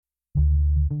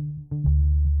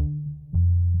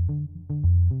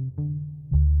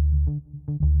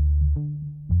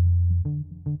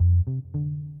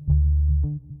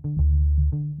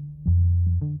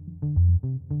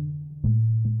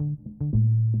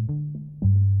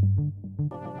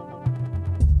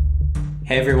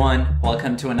Hey everyone,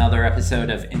 welcome to another episode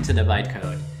of Into the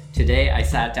Bytecode. Today I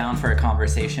sat down for a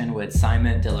conversation with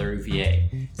Simon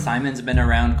Delarouviere. Simon's been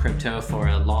around crypto for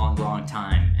a long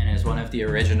time and is one of the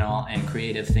original and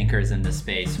creative thinkers in the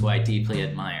space who I deeply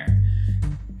admire.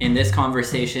 In this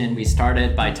conversation, we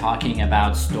started by talking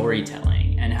about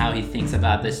storytelling and how he thinks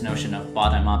about this notion of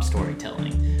bottom-up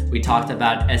storytelling. We talked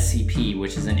about SCP,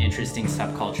 which is an interesting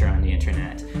subculture on the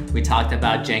internet. We talked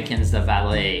about Jenkins the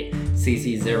Valet,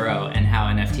 CC0, and how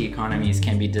NFT economies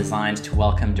can be designed to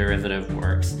welcome derivative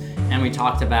works. And we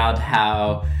talked about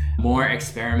how more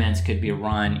experiments could be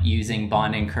run using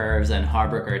bonding curves and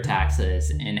Harberger taxes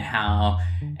in how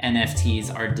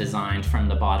NFTs are designed from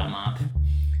the bottom up.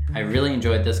 I really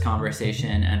enjoyed this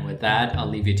conversation, and with that, I'll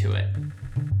leave you to it.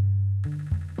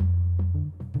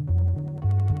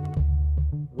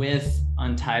 With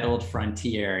Untitled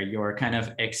Frontier, you're kind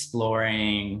of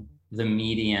exploring the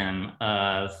medium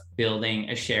of building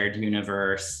a shared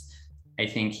universe. I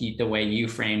think the way you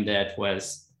framed it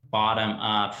was bottom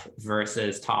up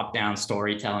versus top down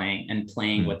storytelling and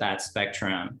playing with that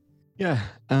spectrum. Yeah.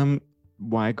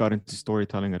 Why I got into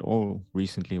storytelling at all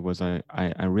recently was I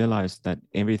realized that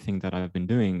everything that I've been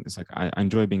doing is like I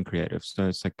enjoy being creative. So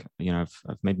it's like, you know,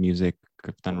 I've made music,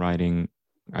 I've done writing,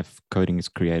 coding is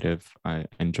creative. I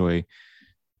enjoy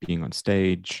being on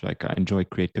stage. Like I enjoy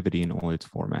creativity in all its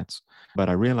formats. But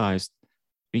I realized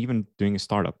even doing a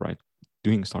startup, right?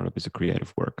 Doing a startup is a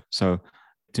creative work. So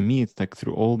to me, it's like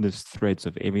through all these threads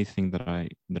of everything that I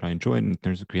enjoyed in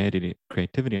terms of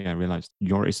creativity, I realized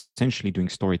you're essentially doing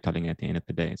storytelling at the end of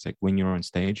the day. It's like when you're on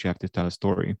stage, you have to tell a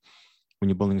story. When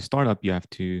you're building a startup, you have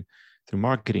to, through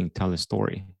marketing, tell a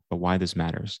story about why this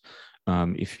matters.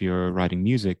 If you're writing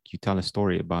music, you tell a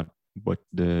story about what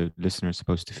the listener is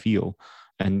supposed to feel.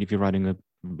 And if you're writing a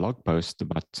blog post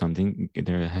about something,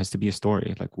 there has to be a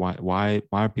story. Like why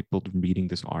are people reading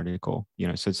this article? You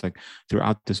know, so it's like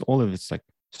throughout this, all of it's like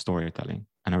storytelling.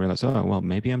 And I realized, oh, well,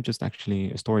 maybe I'm just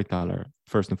actually a storyteller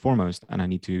first and foremost, and I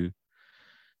need to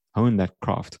hone that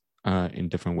craft in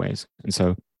different ways. And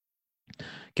so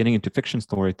getting into fiction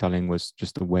storytelling was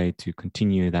just a way to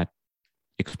continue that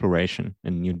exploration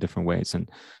in new different ways and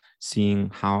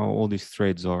seeing how all these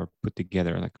threads are put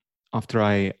together. Like after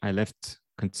I left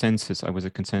Consensus, I was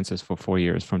at Consensus for 4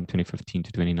 years from 2015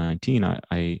 to 2019.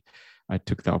 I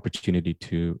took the opportunity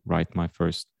to write my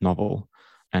first novel.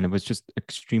 And it was just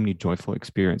extremely joyful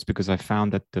experience because I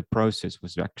found that the process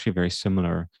was actually very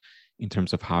similar in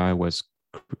terms of how I was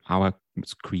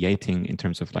creating in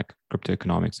terms of like crypto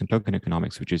economics and token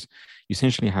economics, which is you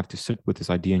essentially have to sit with this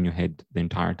idea in your head the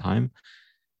entire time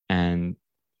and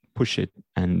push it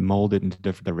and mold it into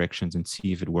different directions and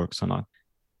see if it works or not.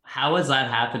 How is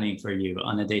that happening for you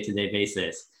on a day-to-day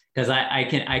basis? Because I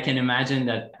can imagine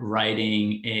that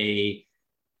writing a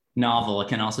novel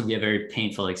can also be a very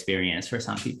painful experience for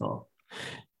some people.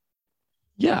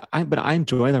 Yeah, but I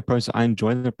enjoy that process. I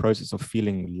enjoy the process of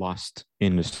feeling lost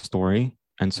in the story.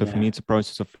 And so for me, it's a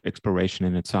process of exploration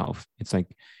in itself. It's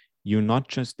like you're not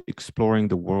just exploring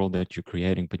the world that you're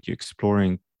creating, but you're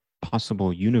exploring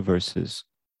possible universes,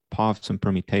 paths and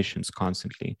permutations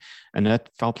constantly. And that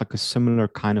felt like a similar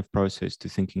kind of process to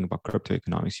thinking about crypto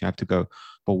economics. You have to go,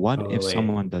 but what if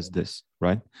someone does this,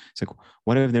 right? It's like,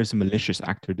 what if there's a malicious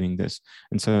actor doing this?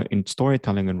 And so in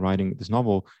storytelling and writing this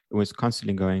novel, it was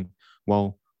constantly going,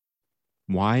 well,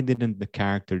 why didn't the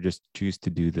character just choose to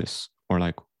do this? Or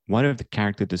like, what if the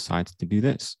character decides to do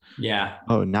this? Yeah.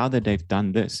 Oh, now that they've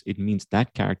done this, it means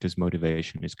that character's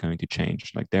motivation is going to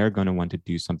change. Like they're going to want to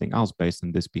do something else based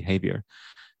on this behavior.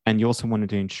 And you also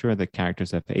wanted to ensure that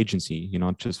characters have agency. You're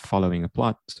not just following a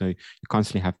plot. So you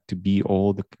constantly have to be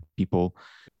all the people.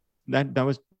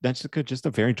 That's just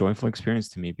a very joyful experience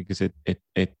to me because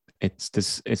it's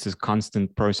this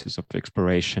constant process of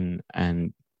exploration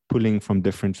and pulling from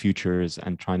different futures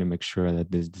and trying to make sure that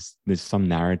there's some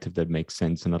narrative that makes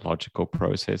sense in a logical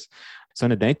process. So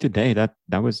on a day-to-day, that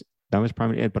was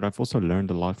primarily it. But I've also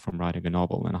learned a lot from writing a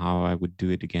novel and how I would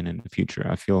do it again in the future.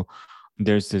 I feel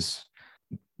there's this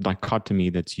dichotomy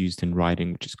that's used in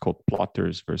writing, which is called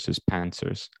plotters versus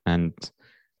pantsers. And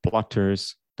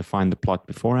plotters define the plot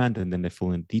beforehand and then they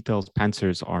fill in details.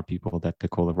 Pantsers are people that they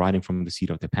call writing from the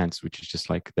seat of their pants, which is just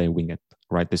like they wing it,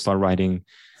 right? They start writing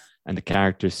and the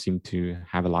characters seem to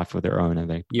have a life of their own.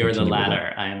 And you're the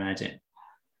latter, I imagine.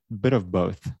 Bit of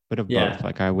both.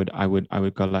 Like I would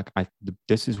go like,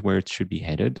 this is where it should be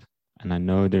headed. And I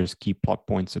know there's key plot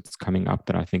points that's coming up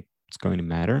that I think it's going to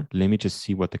matter. Let me just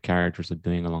see what the characters are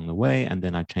doing along the way, and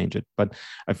then I change it. But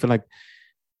I feel like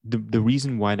the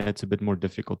reason why that's a bit more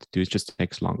difficult to do is just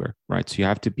takes longer, right? So you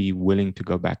have to be willing to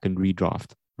go back and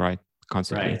redraft, right?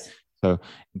 Constantly. Right. So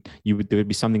there would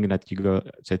be something that you go,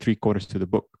 say, three-quarters to the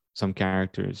book, some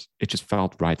characters, it just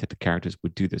felt right that the characters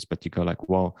would do this, but you go like,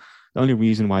 well, the only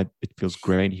reason why it feels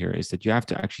great here is that you have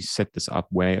to actually set this up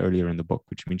way earlier in the book,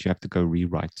 which means you have to go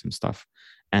rewrite some stuff.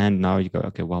 And now you go,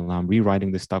 okay, well, now I'm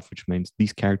rewriting this stuff, which means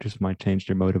these characters might change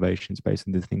their motivations based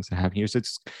on the things I have here. So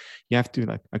it's, you have to,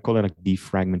 like, I call it like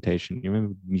defragmentation. You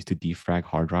remember we used to defrag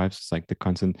hard drives? It's like the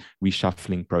constant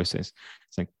reshuffling process.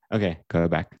 It's like, okay, go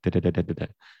back.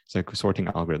 It's like a sorting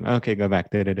algorithm. Okay, go back.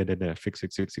 Fix.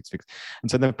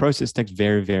 And so the process takes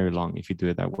very, very long if you do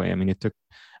it that way. I mean, it took,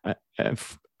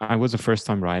 I was a first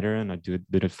time writer and I did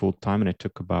it full time, and it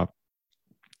took about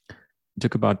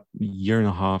a year and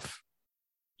a half,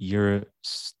 year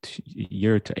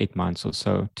to 8 months or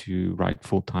so to write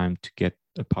full time to get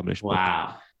a published book.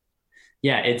 Wow.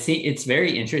 Yeah, it's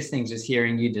very interesting just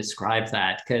hearing you describe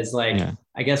that, because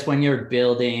I guess when you're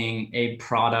building a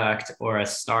product or a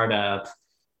startup,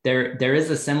 there is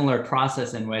a similar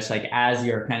process in which, like, as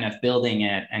you're kind of building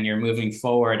it and you're moving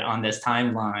forward on this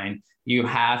timeline, you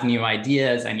have new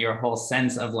ideas and your whole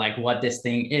sense of like what this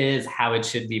thing is, how it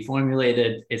should be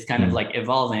formulated is kind of like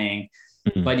evolving.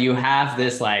 But you have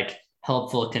this like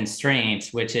helpful constraint,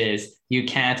 which is you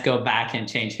can't go back and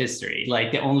change history.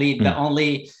 Like the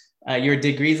only your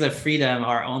degrees of freedom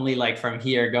are only like from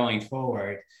here going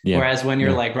forward. Whereas when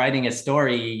you're like writing a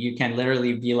story, you can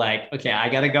literally be like, okay, I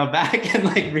got to go back and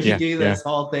like redo this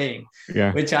whole thing,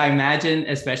 which I imagine,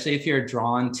 especially if you're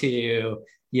drawn to,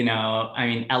 you know, I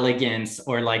mean, elegance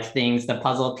or like things, the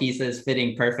puzzle pieces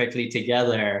fitting perfectly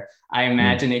together. I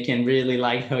imagine it can really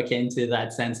like hook into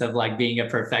that sense of like being a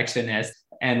perfectionist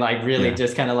and like really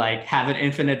just kind of like have an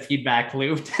infinite feedback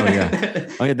loop. Oh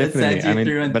yeah, definitely. I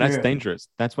mean, but that's dangerous.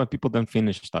 That's why people don't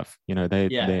finish stuff. You know, they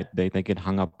get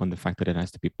hung up on the fact that it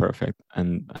has to be perfect,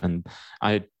 and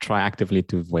I try actively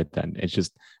to avoid that. It's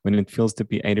just when it feels to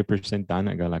be 80% done,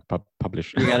 I go like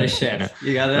publish. You gotta shift.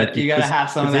 You gotta have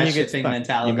some of that shifting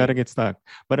mentality. You gotta get stuck.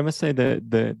 But I must say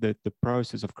the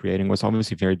process of creating was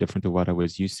obviously very different to what I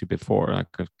was used to before.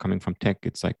 Like coming from tech,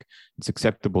 it's like it's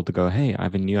acceptable to go, hey, I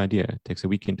have a new idea. It takes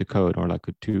a weekend to code, or like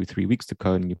 2-3 weeks to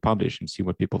code, and you publish and see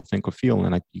what people think or feel,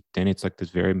 and like then it's like this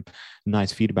very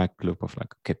nice feedback loop of like,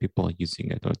 okay, people are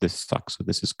using it, or this sucks, or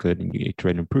this is good, and you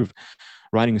iterate and improve.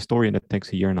 Writing a story that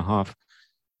takes a year and a half,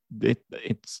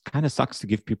 it's kind of sucks to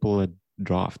give people a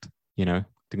draft, you know,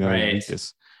 to go read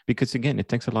this, because again, it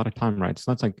takes a lot of time, right? It's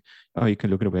not like, oh, you can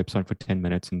look at a website for 10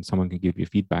 minutes and someone can give you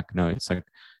feedback. No, it's like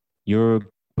you're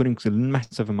putting a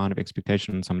massive amount of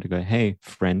expectation on someone to go, hey,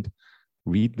 friend,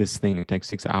 read this thing. It takes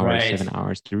 6 hours, 7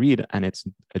 hours to read, and it's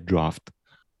a draft.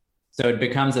 So it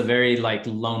becomes a very like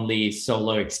lonely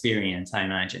solo experience, I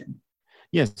imagine.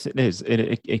 Yes, it is.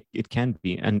 It can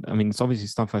be. And I mean, it's obviously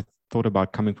stuff I thought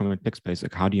about coming from a tech space,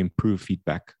 like how do you improve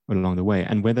feedback along the way,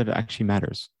 and whether it actually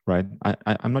matters, right?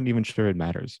 I'm not even sure it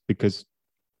matters, because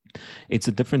it's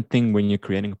a different thing when you're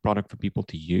creating a product for people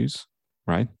to use,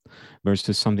 right?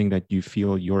 Versus something that you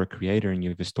feel you're a creator and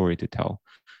you have a story to tell.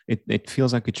 It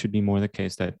feels like it should be more the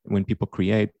case that when people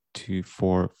create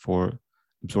for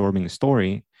absorbing a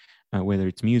story, whether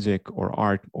it's music or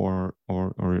art or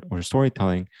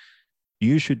storytelling,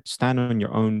 you should stand on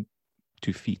your own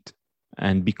 2 feet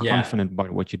and be confident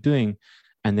about what you're doing,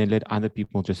 and then let other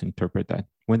people just interpret that,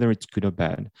 whether it's good or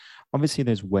bad. Obviously,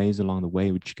 there's ways along the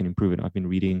way which you can improve it. I've been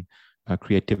reading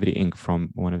Creativity Inc. from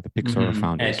one of the Pixar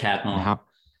founders. Ed Catmull.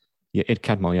 Ed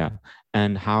Catmull, yeah.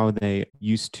 And how they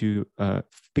used to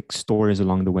fix stories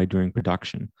along the way during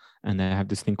production. And they have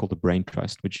this thing called the Brain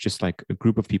Trust, which is just like a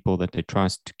group of people that they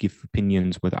trust to give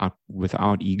opinions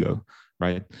without ego,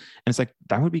 right? And it's like,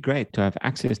 that would be great to have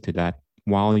access to that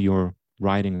while you're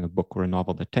writing a book or a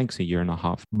novel that takes a year and a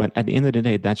half. But at the end of the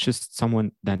day, that's just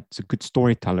someone that's a good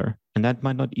storyteller. And that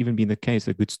might not even be the case.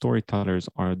 The good storytellers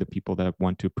are the people that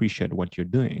want to appreciate what you're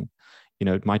doing. You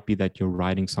know, it might be that you're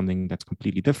writing something that's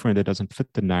completely different, that doesn't fit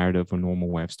the narrative or normal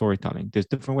way of storytelling. There's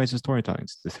different ways of storytelling.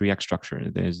 It's the 3-act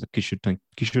structure. There's the Kisho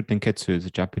Tenketsu, is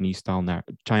a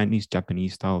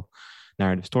Chinese-Japanese style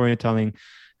narrative storytelling.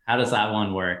 How does that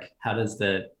one work? How does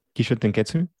the Kisho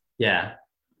Tenketsu? Yeah.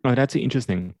 Oh, that's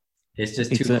interesting. It's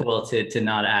just too cool to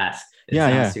not ask. It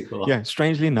sounds too cool. Yeah,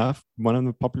 strangely enough, one of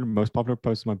the most popular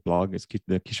posts on my blog is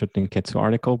the Kisho Tenketsu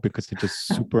article, because it's just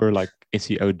super like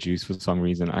SEO juice for some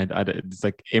reason. It's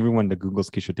like everyone that Googles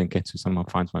Kisho Tenketsu somehow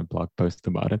finds my blog post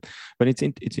about it. But it's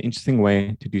an interesting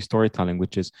way to do storytelling,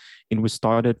 which is, it was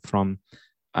started from,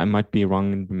 I might be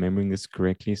wrong in remembering this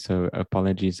correctly, so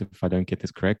apologies if I don't get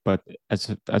this correct, but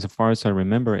as far as I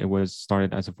remember, it was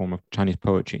started as a form of Chinese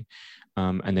poetry.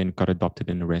 And then got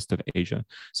adopted in the rest of Asia.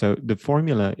 So the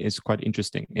formula is quite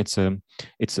interesting. It's a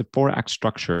 4-act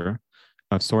structure,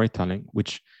 of storytelling,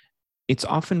 which it's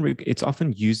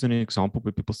often used in an example,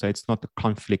 but people say it's not the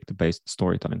conflict-based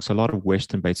storytelling. So a lot of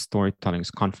Western-based storytelling is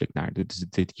conflict narrative. It's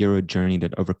the hero journey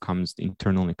that overcomes the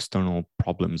internal and external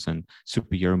problems, and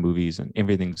superhero movies and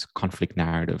everything's conflict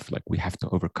narrative. Like we have to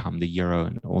overcome the hero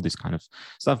and all this kind of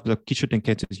stuff. The Kisho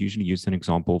Tenketsu is usually used as an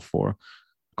example for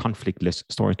conflictless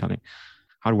storytelling.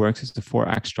 How it works is the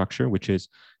 4-act structure, which is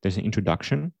there's an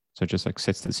introduction, so it just like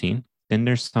sets the scene. Then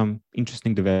there's some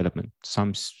interesting development,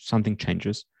 something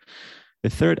changes. The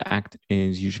third act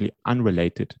is usually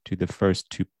unrelated to the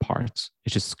first 2 parts.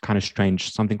 It's just kind of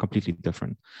strange, something completely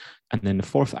different. And then the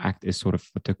fourth act is sort of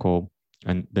what they call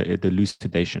the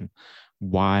elucidation,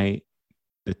 why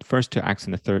the first 2 acts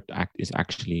and the third act is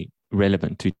actually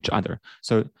relevant to each other.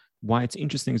 So why it's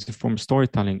interesting is from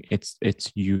storytelling, it's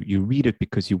you read it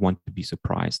because you want to be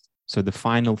surprised. So the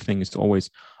final thing is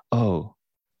always, oh,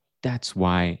 that's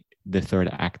why the third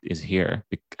act is here,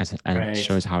 and it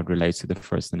shows how it relates to the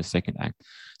first and the second act.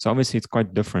 So obviously it's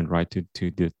quite different, right,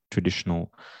 to the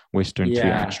traditional Western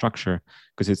 3-act structure,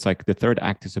 because it's like the third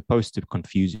act is supposed to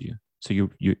confuse you. So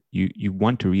you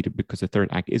want to read it because the third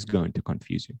act is going to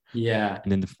confuse you. Yeah.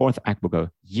 And then the fourth act will go,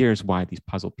 here's why these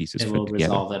puzzle pieces fit together.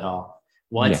 Resolve it all.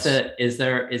 Is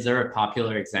there a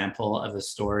popular example of a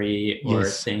story or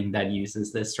thing that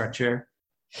uses this structure?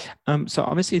 So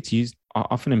obviously it's used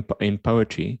often in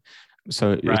poetry.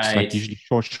 So it's like usually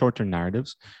shorter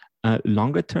narratives.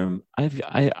 Longer term,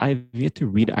 I've yet to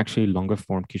read actually longer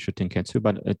form Kisho Tenketsu,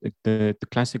 but the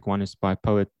classic one is by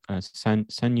poet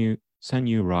Sanyu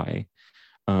Rai,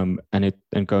 and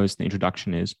it goes. The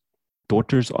introduction is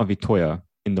daughters of Itoya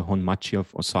in the Honmachi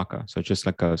of Osaka. So just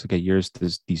like here's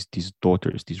these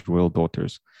daughters, these royal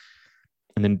daughters,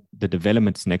 and then the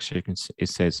developments next year it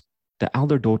says, the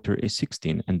elder daughter is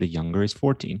 16 and the younger is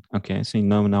 14. Okay, so you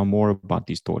know now more about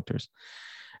these daughters.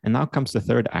 And now comes the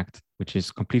third act, which is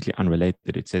completely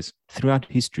unrelated. It says, throughout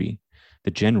history,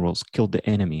 the generals killed the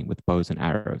enemy with bows and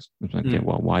arrows. Okay,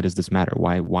 well, why does this matter?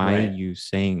 Why are you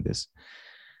saying this?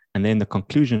 And then the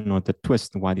conclusion or the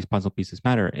twist, why these puzzle pieces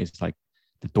matter, is like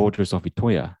the daughters of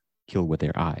Itoya kill with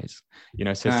their eyes. You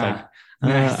know, so it's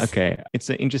nice. Okay, it's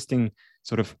an interesting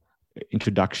sort of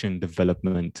introduction,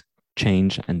 development,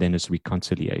 change, and then it's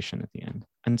reconciliation at the end.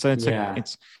 And so it's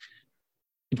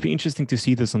it'd be interesting to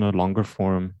see this on a longer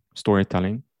form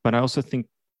storytelling. But I also think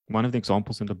one of the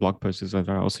examples in the blog post is that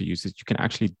I also use is you can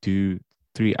actually do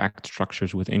 3-act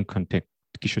structures within Kisho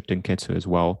Tenketsu as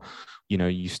well. You know,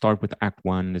 you start with Act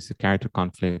 1 is the character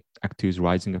conflict, Act 2 is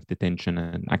rising of the tension,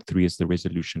 and Act 3 is the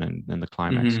resolution and the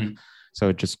climax.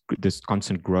 So just this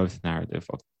constant growth narrative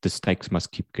of the stakes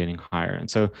must keep getting higher. And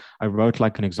so I wrote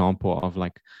like an example of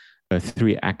like a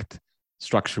 3-act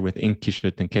structure within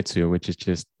Kisho Tenketsu, which is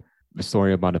just a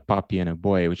story about a puppy and a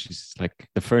boy, which is like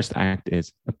the first act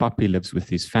is a puppy lives with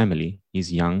his family.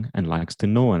 He's young and likes to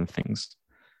gnaw on things.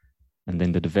 And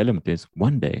then the development is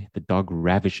one day the dog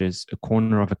ravishes a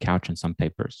corner of a couch and some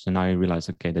papers. So now you realize,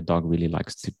 okay, the dog really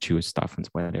likes to chew his stuff and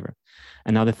whatever.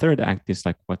 And now the third act is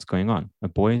like, what's going on? A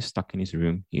boy is stuck in his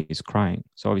room. He is crying.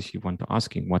 So obviously you want to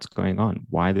ask him, what's going on?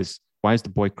 Why is the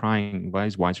boy crying? Why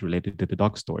is it related to the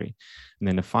dog story? And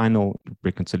then the final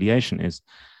reconciliation is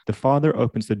the father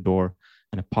opens the door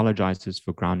and apologizes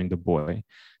for grounding the boy.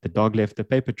 The dog left a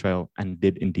paper trail and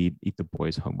did indeed eat the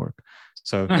boy's homework.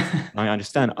 So I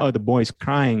understand, the boy is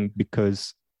crying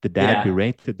because the dad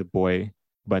berated the boy,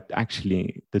 but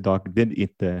actually the dog did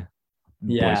eat the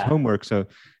boy's homework. So,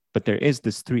 but there is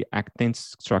this 3-act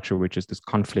tense structure, which is this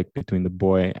conflict between the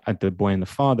boy and the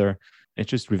father. It's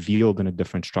just revealed in a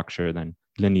different structure than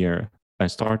linear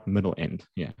start, middle, end.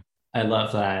 Yeah. I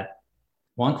love that.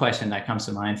 One question that comes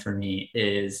to mind for me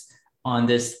is on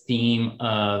this theme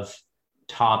of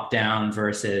top-down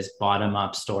versus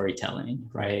bottom-up storytelling,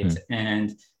 right?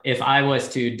 And if I was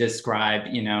to describe,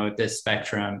 this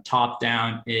spectrum,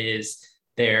 top-down is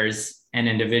there's an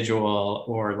individual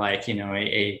or like,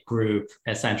 a group,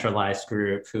 a centralized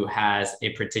group who has a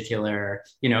particular,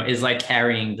 is like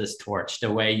carrying this torch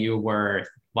the way you were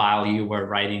while you were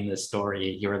writing the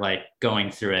story, you were like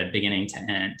going through it beginning to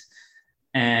end.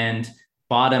 And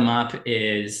bottom up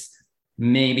is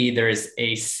maybe there's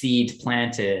a seed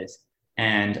planted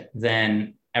and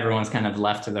then everyone's kind of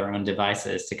left to their own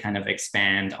devices to kind of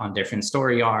expand on different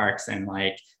story arcs and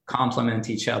like complement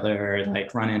each other,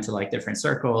 like run into like different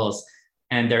circles.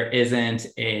 And there isn't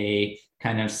a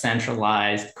kind of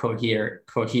centralized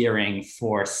cohering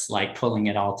force like pulling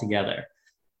it all together.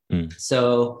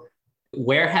 So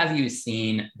where have you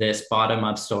seen this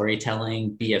bottom-up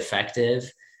storytelling be effective?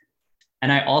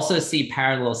 And I also see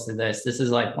parallels to this. This is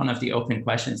like one of the open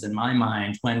questions in my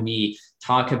mind when we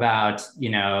talk about,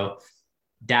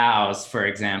 DAOs, for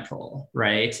example,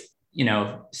 right? You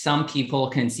know, some people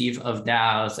conceive of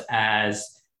DAOs as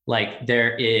like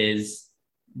there is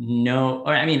no,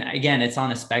 or I mean, again, it's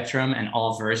on a spectrum and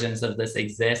all versions of this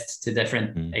exist to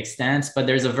different mm, extents, but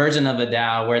there's a version of a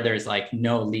DAO where there's like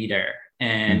no leader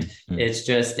and mm, mm, it's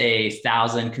just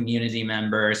 1,000 community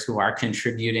members who are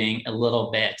contributing a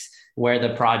little bit where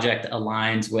the project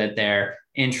aligns with their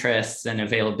interests and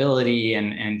availability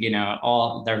and you know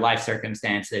all their life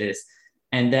circumstances.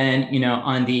 And then you know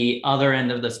on the other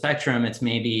end of the spectrum it's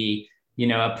maybe you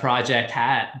know a project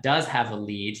does have a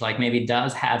lead, like maybe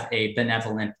does have a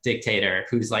benevolent dictator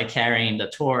who's like carrying the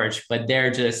torch, but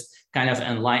they're just kind of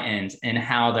enlightened in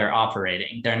how they're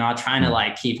operating. They're not trying to mm,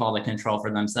 like keep all the control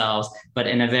for themselves, but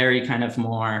in a very kind of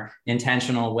more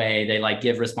intentional way, they like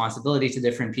give responsibility to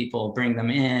different people, bring them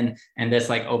in, and this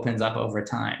like opens up over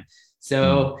time. mm.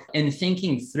 So in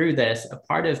thinking through this, a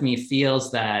part of me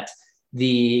feels that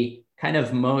the kind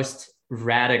of most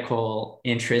radical,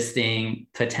 interesting,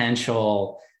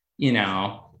 potential, you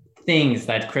know, things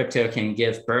that crypto can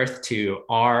give birth to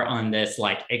are on this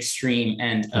like extreme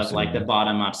end of like the Absolutely.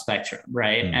 bottom up spectrum,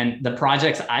 right? Mm, And the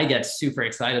projects I get super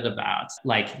excited about,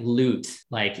 like Loot,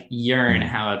 like Yearn, mm.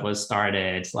 how it was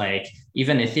started, like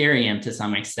even Ethereum to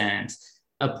some extent,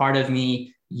 a part of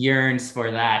me yearns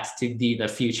for that to be the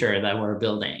future that we're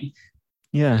building.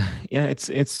 Yeah, yeah, it's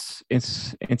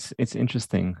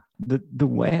interesting. The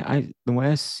way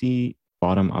I see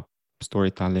bottom up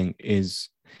storytelling is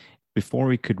before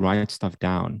we could write stuff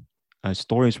down,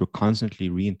 stories were constantly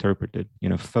reinterpreted. You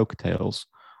know, folk tales,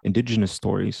 indigenous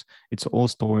stories. It's all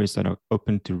stories that are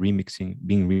open to remixing,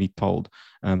 being retold.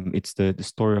 It's the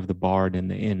story of the bard in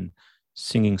the inn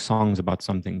singing songs about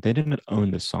something. They didn't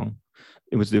own the song.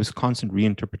 There was constant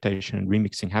reinterpretation and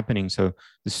remixing happening. So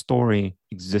the story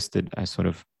existed as sort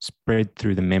of spread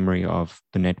through the memory of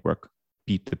the network,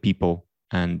 the people,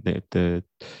 and the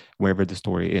wherever the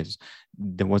story is.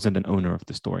 There wasn't an owner of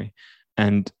the story.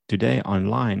 And today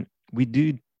online, we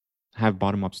do have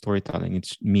bottom up storytelling.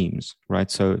 It's memes, right?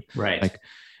 So Right. like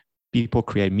people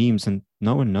create memes and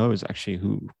no one knows actually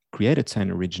who created say,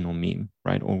 an original meme,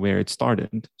 right? Or where it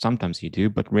started. Sometimes you do,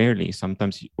 but rarely.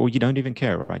 Sometimes, or you don't even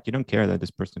care, right? You don't care that this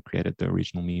person created the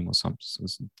original meme or some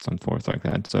forth like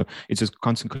that. So it's just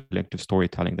constant collective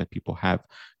storytelling that people have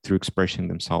through expressing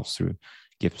themselves through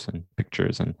GIFs and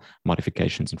pictures and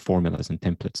modifications and formulas and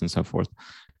templates and so forth.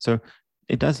 So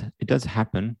it does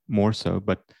happen more so,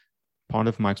 but part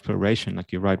of my exploration,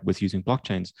 like you're right, with using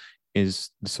blockchains is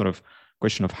the sort of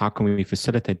question of how can we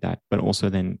facilitate that, but also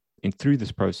then through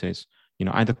this process, you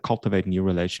know, either cultivate new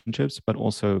relationships, but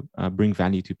also bring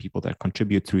value to people that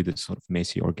contribute through this sort of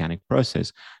messy organic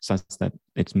process, such that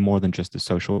it's more than just a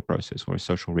social process or a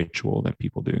social ritual that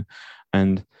people do.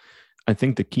 And I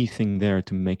think the key thing there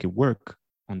to make it work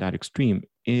on that extreme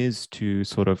is to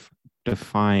sort of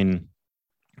define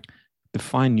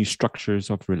new structures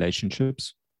of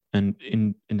relationships. And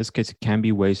in this case, it can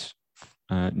be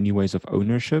new ways of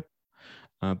ownership,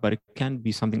 but it can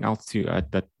be something else too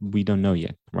that we don't know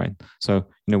yet, right? So,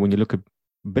 you know, when you look at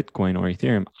Bitcoin or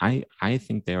Ethereum, I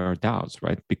think they are DAOs,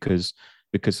 right? Because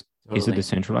Totally. Is it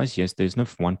decentralized? Yes, there's no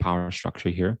one power structure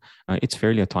here. It's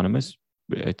fairly autonomous.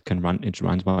 It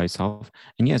runs by itself.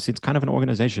 And yes, it's kind of an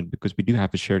organization because we do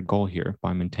have a shared goal here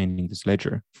by maintaining this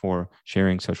ledger for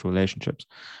sharing social relationships.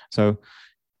 So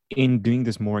in doing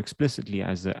this more explicitly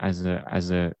as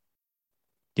a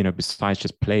you know, besides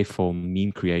just playful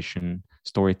meme creation,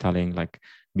 storytelling, like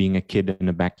being a kid in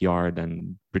a backyard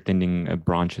and pretending a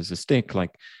branch is a stick,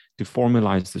 like to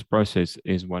formalize this process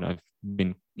is what I've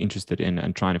been interested in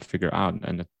and trying to figure out.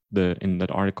 And in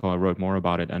that article, I wrote more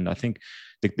about it. And I think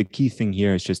the key thing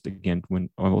here is just, again, when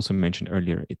I also mentioned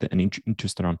earlier, an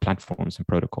interest around platforms and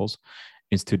protocols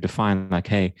is to define like,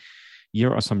 hey,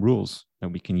 here are some rules that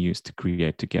we can use to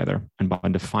create together. And by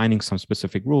defining some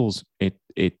specific rules, it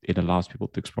allows people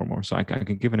to explore more. So I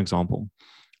can give an example.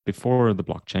 Before the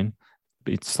blockchain,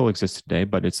 it still exists today,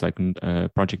 but it's like a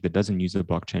project that doesn't use the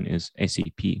blockchain is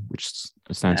SCP, which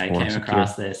stands for I came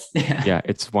across this. Yeah,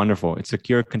 it's wonderful. It's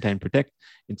Secure, Contain, Protect.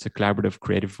 It's a collaborative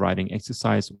creative writing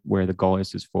exercise where the goal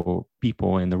is for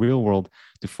people in the real world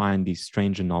to find these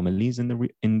strange anomalies in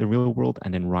the real world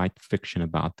and then write fiction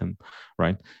about them,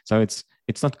 right? So it's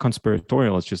not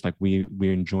conspiratorial. It's just like we're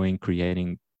enjoying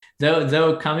creating.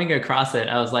 Though coming across it,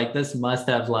 I was like, this must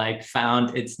have like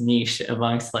found its niche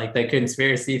amongst like the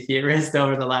conspiracy theorists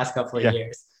over the last couple of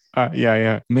years.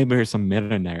 Yeah. Maybe there's some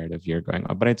meta narrative here going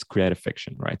on, but it's creative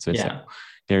fiction, right? So it's like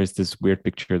there's this weird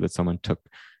picture that someone took,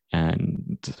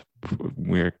 and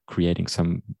we're creating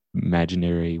some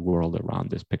imaginary world around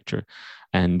this picture.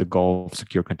 And the goal of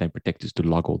Secure Contain Protect is to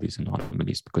log all these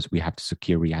anomalies, because we have to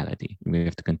secure reality. We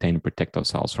have to contain and protect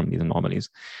ourselves from these anomalies.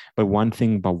 But one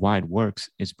thing about why it works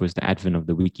is with the advent of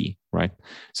the wiki, right?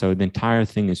 So the entire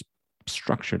thing is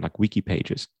structured like wiki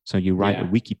pages. So you write a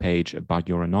wiki page about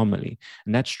your anomaly,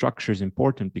 and that structure is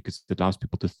important because it allows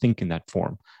people to think in that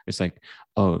form. It's like,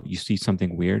 oh, you see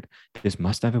something weird, this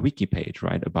must have a wiki page,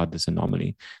 right, about this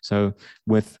anomaly. So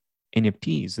with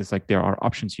NFTs, it's like there are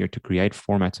options here to create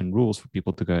formats and rules for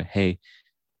people to go, hey,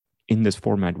 in this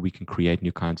format, we can create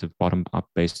new kinds of bottom-up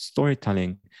based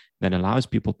storytelling that allows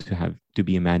people to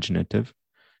be imaginative.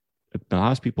 It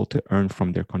allows people to earn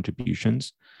from their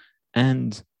contributions,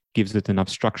 and gives it enough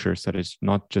structure so that it's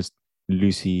not just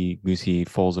loosey-goosey,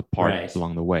 falls apart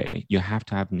along the way. You have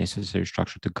to have necessary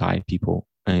structure to guide people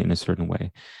in a certain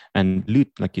way. And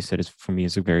Loot, like you said, for me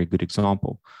is a very good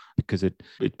example, because it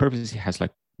purposely has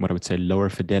like what I would say lower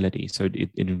fidelity. So it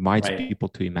invites people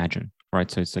to imagine,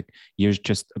 right? So it's like, here's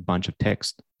just a bunch of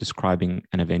text describing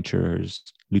an adventurer's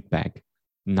loot bag.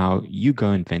 Now you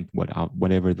go invent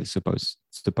whatever this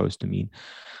supposed to mean.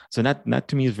 So that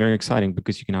to me is very exciting,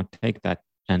 because you can now take that,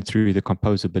 and through the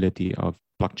composability of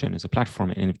blockchain as a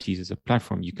platform and NFTs as a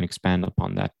platform, you can expand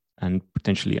upon that and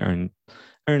potentially earn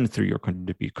through your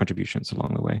contributions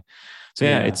along the way. So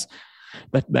it's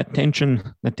that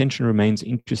tension remains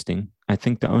interesting. I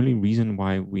think the only reason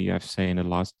why we have, say, in the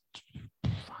last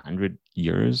 100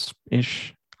 years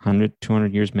ish, 100,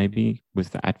 200 years maybe, with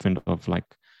the advent of like,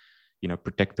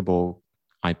 protectable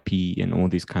IP and all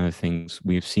these kind of things,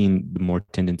 we've seen the more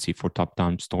tendency for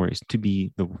top-down stories to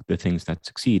be the things that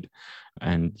succeed.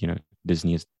 And,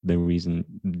 Disney is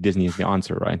the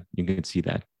answer, right? You can see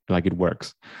that, like, it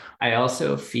works. I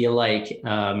also feel like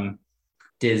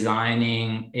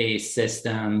designing a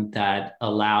system that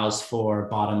allows for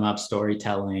bottom-up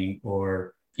storytelling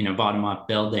or, bottom-up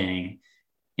building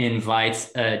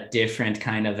invites a different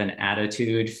kind of an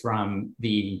attitude from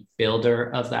the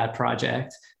builder of that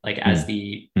project. Like as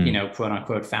the, quote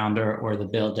unquote founder or the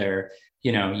builder,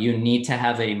 you need to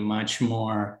have a much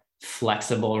more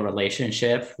flexible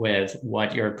relationship with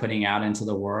what you're putting out into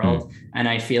the world. And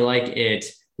I feel like it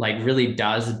like really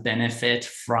does benefit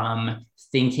from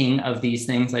thinking of these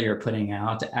things that you're putting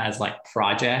out as like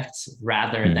projects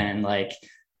rather than like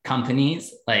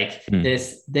companies. Like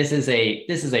this is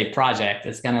a project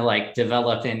that's going to like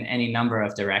develop in any number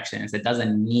of directions. It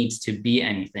doesn't need to be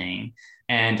anything.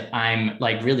 And I'm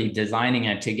like really designing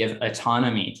it to give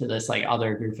autonomy to this like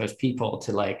other group of people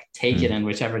to like take it in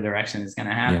whichever direction is going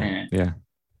to happen.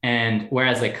 And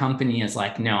whereas a company is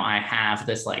like, no, I have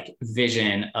this like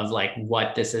vision of like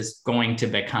what this is going to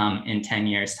become in 10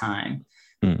 years time.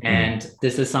 And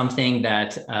this is something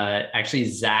that actually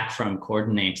Zach from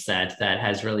Coordinape said that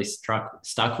has really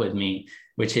stuck with me,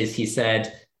 which is he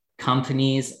said,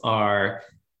 companies are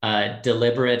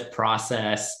deliberate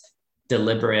process,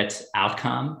 deliberate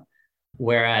outcome,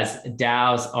 whereas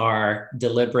DAOs are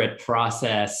deliberate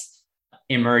process,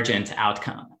 emergent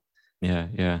outcome. Yeah,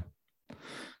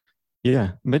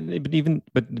 but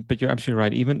you're absolutely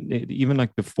right. Even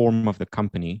like the form of the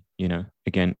company,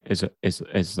 again, is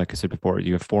like I said before,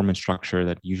 you have form and structure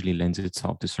that usually lends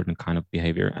itself to certain kind of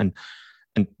behavior. And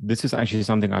this is actually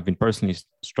something I've been personally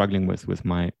struggling with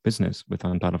my business with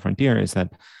Untitled Frontier, is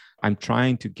that I'm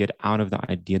trying to get out of the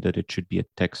idea that it should be a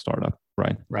tech startup,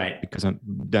 right? Right. Because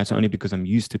that's only because I'm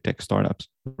used to tech startups,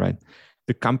 right?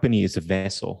 The company is a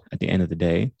vessel at the end of the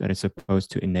day that is supposed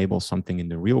to enable something in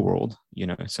the real world,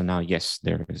 So now, yes,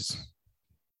 there is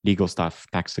legal stuff,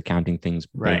 tax accounting things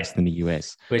based in the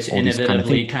US, which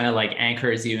inevitably kind of like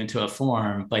anchors you into a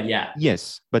form. But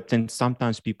yes, but then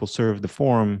sometimes people serve the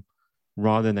form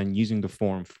rather than using the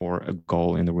form for a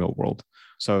goal in the real world.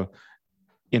 So,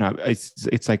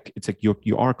 it's like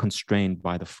you are constrained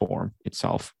by the form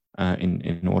itself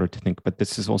in order to think. But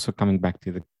this is also coming back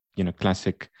to the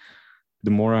classic.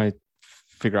 The more I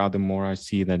figure out, the more I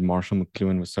see that Marshall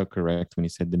McLuhan was so correct when he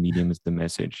said the medium is the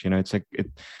message. It's like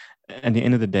at the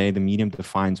end of the day, the medium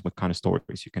defines what kind of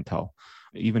stories you can tell.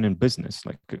 Even in business,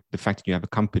 like the fact that you have a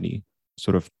company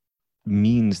sort of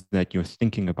means that you're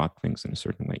thinking about things in a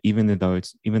certain way, even though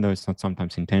it's not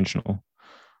sometimes intentional.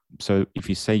 So if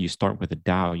you say you start with a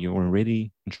DAO, you're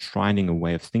already enshrining a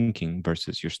way of thinking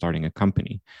versus you're starting a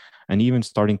company. And even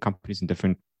starting companies in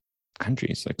different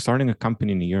countries, like starting a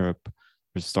company in Europe,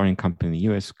 versus starting a company in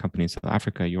the US, company in South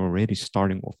Africa, you're already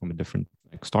starting off from a different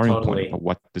starting point of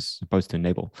what this is supposed to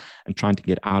enable, and trying to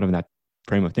get out of that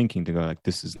frame of thinking to go like,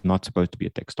 this is not supposed to be a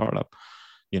tech startup.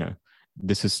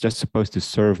 This is just supposed to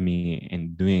serve me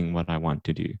in doing what I want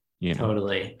to do,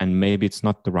 Totally. And maybe it's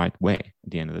not the right way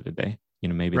at the end of the day.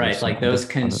 maybe there's Right. some Like other. those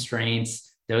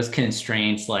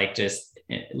constraints like just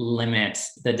limit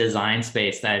the design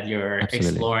space that you're Absolutely.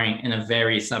 exploring in a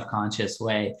very subconscious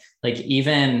way. Like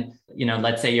even,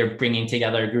 let's say you're bringing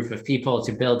together a group of people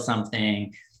to build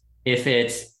something. If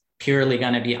it's purely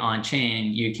going to be on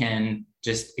chain, you can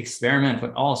just experiment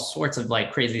with all sorts of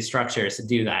like crazy structures to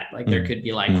do that. Like there Mm, could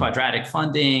be like mm, quadratic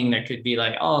funding, there could be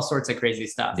like all sorts of crazy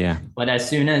stuff. yeah. But as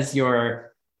soon as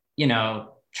you're,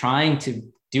 trying to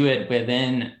do it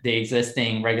within the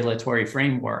existing regulatory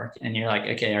framework, and you're like,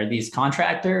 okay, are these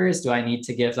contractors? Do I need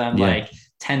to give them Yeah. like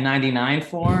 1099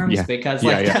 forms? Yeah. Because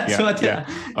Yeah. like Yeah. that's Yeah. what Yeah.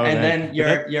 Oh and man. then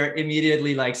But you're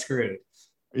immediately like screwed.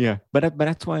 yeah. But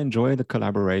that's why I enjoy the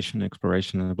collaboration,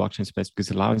 exploration in the blockchain space, because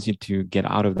it allows you to get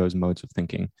out of those modes of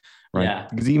thinking, right? Yeah.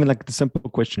 Because even like the simple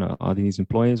question, are these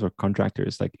employees or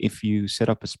contractors? Like if you set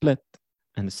up a split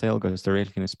and the sale goes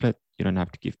directly in a split, you don't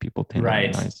have to give people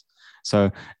Right. 1099s.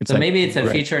 So it's So like maybe it's a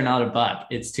great. feature, not a bug.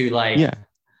 It's to like Yeah.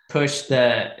 push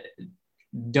the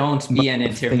don't be Mode an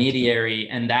of thinking. intermediary,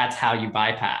 and that's how you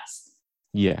bypass.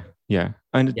 Yeah. Yeah.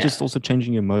 And it Yeah. just also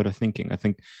changing your mode of thinking. I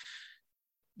think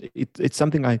it's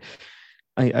something I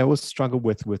always struggle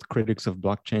with critics of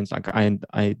blockchains. Like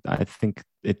I think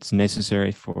it's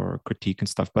necessary for critique and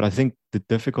stuff, but I think the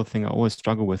difficult thing I always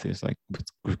struggle with is like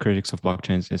with critics of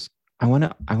blockchains is I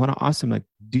wanna ask them, like,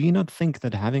 do you not think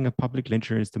that having a public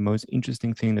ledger is the most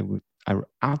interesting thing that are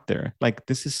out there? Like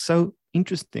this is so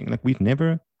interesting. Like we've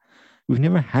never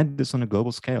had this on a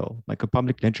global scale, like a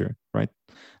public ledger, right?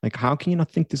 Like how can you not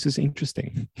think this is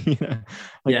interesting?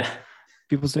 Like Yeah.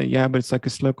 people say, yeah, but it's like a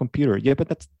slow computer. Yeah, but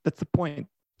that's the point.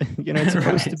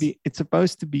 It's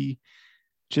supposed to Right. be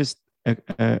just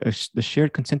the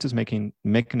shared consensus making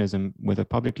mechanism with a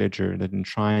public ledger that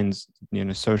enshrines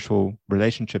social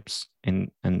relationships and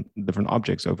different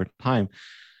objects over time.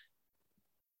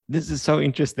 This is so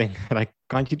interesting. Like,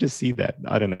 can't you just see that?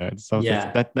 I don't know. So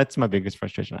Yeah. that's my biggest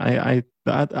frustration. The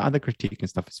other critique and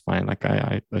stuff is fine. Like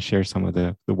I share some of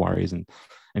the worries and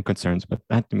concerns, but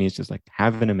that to me is just like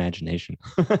have an imagination.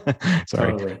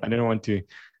 Sorry, Totally. I didn't want to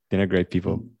denigrate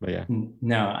people, but yeah.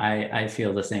 No, I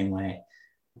feel the same way.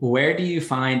 Where do you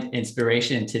find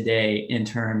inspiration today in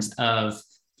terms of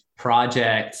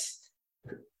projects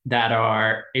that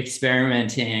are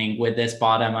experimenting with this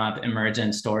bottom-up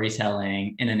emergent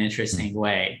storytelling in an interesting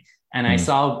way? And I Mm.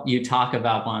 saw you talk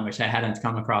about one which I hadn't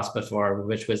come across before,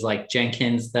 which was like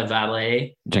Jenkins the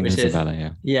Valet, which Jenkins is, Zavala,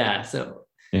 yeah. yeah. So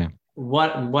Yeah.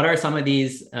 what are some of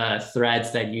these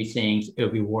threads that you think it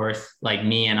would be worth like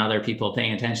me and other people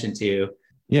paying attention to?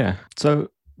 Yeah. So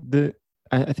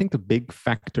I think the big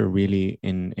factor really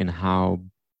in how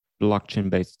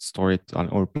blockchain-based storytelling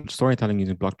or storytelling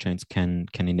using blockchains can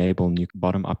enable new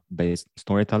bottom-up based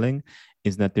storytelling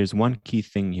is that there's one key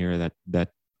thing here that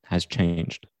has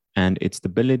changed, and it's the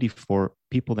ability for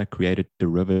people that created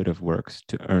derivative works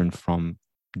to earn from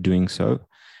doing so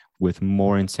with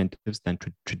more incentives than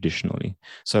traditionally.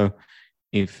 So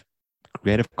if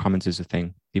Creative Commons is a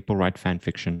thing, people write fan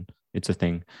fiction, it's a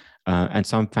thing. And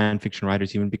some fan fiction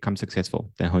writers even become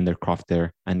successful. They hone their craft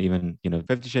there. And even,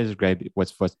 50 Shades of Grey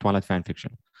was Twilight fan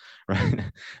fiction,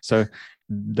 right? So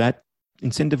that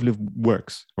incentive loop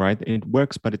works, right? It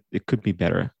works, but it could be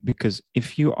better, because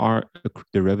if you are a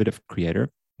derivative creator,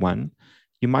 one,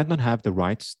 you might not have the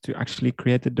rights to actually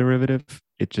create the derivative.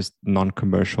 It's just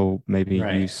non-commercial, maybe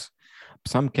Right. use.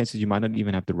 Some cases you might not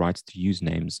even have the rights to use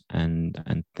names and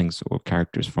things or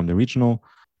characters from the original.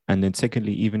 And then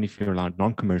secondly, even if you're allowed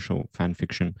non-commercial fan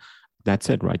fiction, that's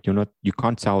it, right? You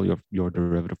can't sell your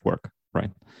derivative work,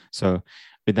 right? So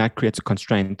that creates a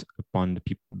constraint upon the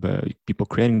people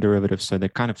creating derivatives. So they're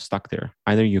kind of stuck there.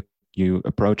 Either you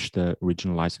approach the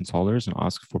original license holders and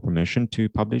ask for permission to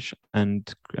publish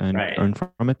and Right. earn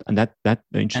from it. And that the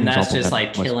And that's just that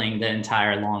like was killing the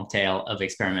entire long tail of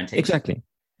experimentation. exactly.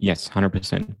 Yes,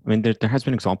 100%. I mean, there has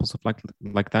been examples of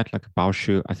like that, like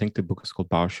Baoshu. I think the book is called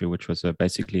Baoshu, which was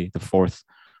basically the fourth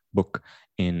book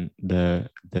in the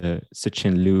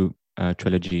Cixin Liu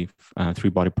trilogy, Three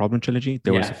Body Problem trilogy.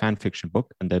 There was a fan fiction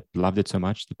book, and they loved it so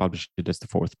much they published it as the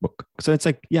fourth book. So it's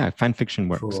like, yeah, fan fiction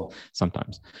works Cool.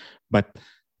 sometimes, but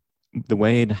the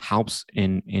way it helps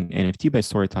in NFT-based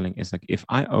storytelling is like, if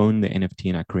I own the NFT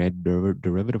and I create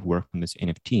derivative work from this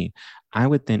NFT, I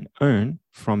would then earn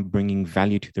from bringing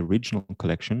value to the original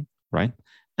collection, right?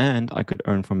 And I could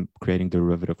earn from creating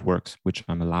derivative works, which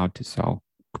I'm allowed to sell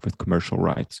with commercial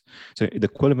rights. So the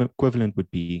equivalent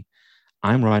would be,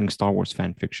 I'm writing Star Wars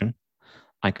fan fiction.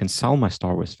 I can sell my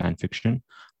Star Wars fan fiction,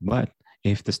 but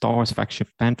if the Star Wars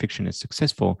fan fiction is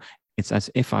successful, it's as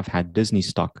if I've had Disney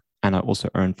stock, and I also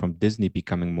earn from Disney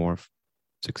becoming more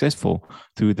successful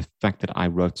through the fact that I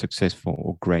wrote successful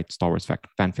or great Star Wars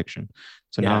fan fiction.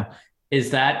 So now, is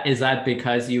that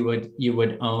because you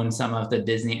would own some of the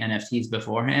Disney NFTs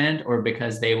beforehand, or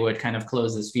because they would kind of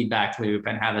close this feedback loop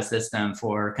and have a system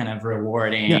for kind of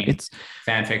rewarding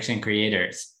fan fiction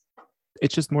creators?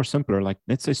 It's just more simpler. Like,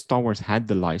 let's say Star Wars had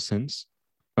the license,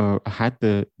 had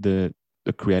the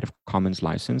Creative Commons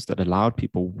license that allowed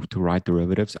people to write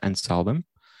derivatives and sell them,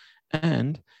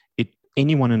 and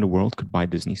anyone in the world could buy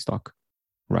Disney stock,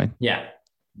 right? Yeah.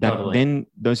 Totally. Then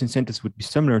those incentives would be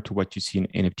similar to what you see in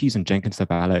NFTs. And Jenkins the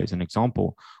Valet is an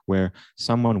example where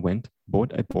someone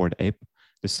bought a Bored Ape,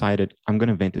 decided, I'm going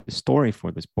to invent a story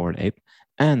for this Bored Ape,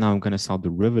 and now I'm going to sell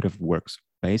derivative works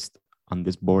based on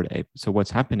this Bored Ape. So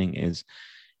what's happening is,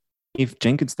 if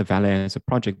Jenkins the Valet as a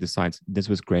project decides this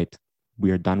was great,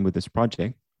 we are done with this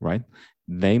project, right?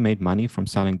 They made money from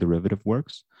selling derivative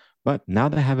works, but now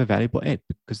they have a valuable ape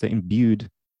because they imbued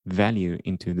value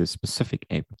into this specific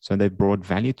ape. So they brought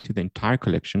value to the entire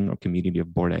collection or community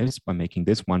of Bored Apes by making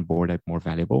this one Bored Ape more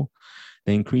valuable.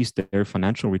 They increased their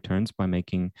financial returns by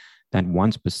making that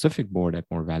one specific Bored Ape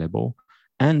more valuable.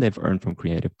 And they've earned from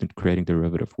creating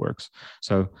derivative works.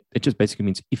 So it just basically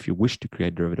means if you wish to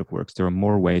create derivative works, there are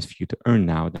more ways for you to earn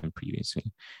now than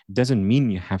previously. It doesn't mean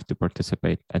you have to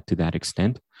participate to that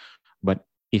extent, but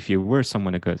if you were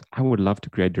someone that goes, I would love to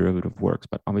create derivative works,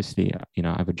 but obviously, I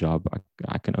have a job.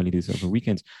 I can only do this over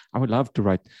weekends. I would love to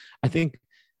write. I think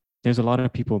there's a lot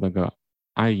of people that go,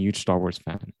 I'm a huge Star Wars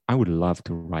fan. I would love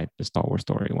to write a Star Wars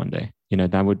story one day.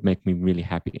 That would make me really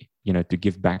happy, to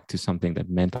give back to something that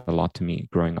meant a lot to me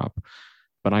growing up.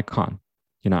 But I can't.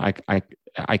 I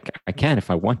can if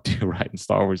I want to write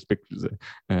Star Wars pictures.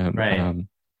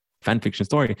 Fan fiction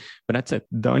story, but that's it.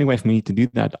 The only way for me to do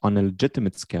that on a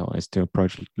legitimate scale is to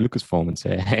approach Lucasfilm and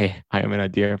say, hey, I have an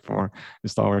idea for the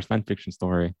Star Wars fan fiction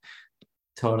story.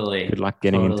 Totally. Good luck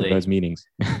getting into those meetings.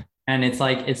 And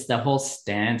it's the whole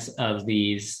stance of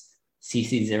these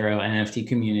CC0 NFT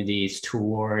communities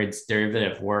towards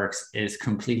derivative works is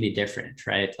completely different,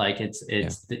 right? Like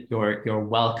you're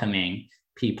welcoming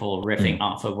people riffing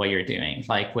off of what you're doing.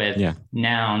 Like with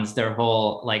nouns, their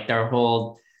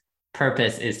whole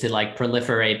purpose is to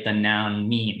proliferate the noun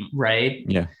meme, right?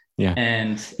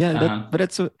 But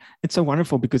it's so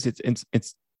wonderful because it's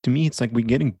to me, it's like we're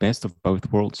getting best of both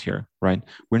worlds here, right?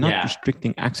 We're not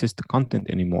restricting access to content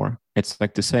anymore. It's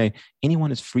like to say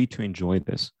anyone is free to enjoy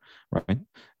this, right?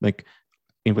 Like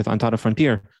with Untitled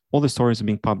Frontier, all the stories are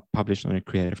being published on a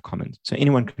Creative Commons, so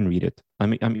anyone can read it.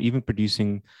 I'm even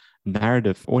producing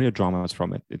narrative audio dramas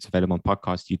from it. It's available on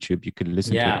podcast, YouTube. You can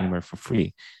listen to it anywhere for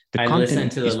free. I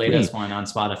listened to the latest one on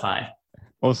Spotify.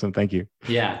 Awesome, thank you.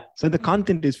 Yeah. So the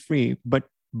content is free, but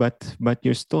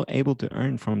you're still able to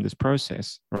earn from this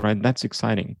process, right? That's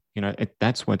exciting.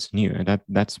 That's what's new, and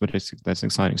that's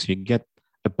exciting. So you get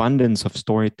abundance of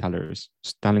storytellers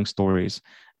telling stories,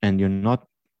 and you're not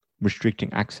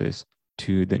restricting access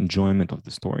to the enjoyment of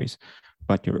the stories,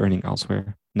 but you're earning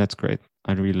elsewhere. And that's great.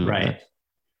 I really love that.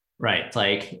 Right.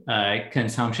 Like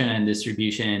consumption and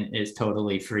distribution is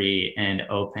totally free and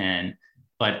open,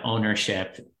 but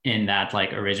ownership in that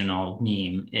original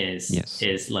meme is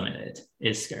limited,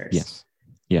 is scarce. Yes.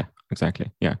 Yeah,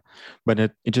 exactly. Yeah. But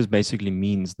it just basically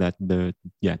means that the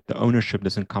ownership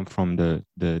doesn't come from the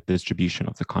distribution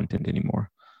of the content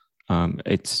anymore.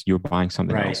 It's you're buying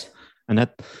something else. And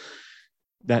that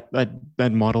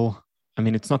model, I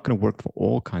mean, it's not going to work for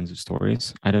all kinds of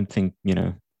stories. I don't think,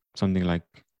 something like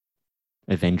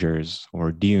Avengers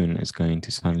or Dune is going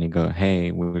to suddenly go,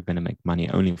 hey, we're going to make money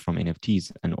only from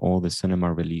NFTs and all the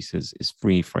cinema releases is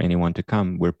free for anyone to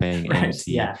come. We're paying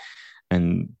AMC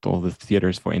and all the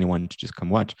theaters for anyone to just come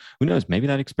watch. Who knows? Maybe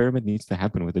that experiment needs to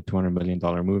happen with a $200 million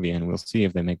movie, and we'll see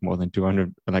if they make more than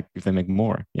 200, if they make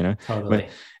more, Totally.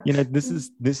 But, this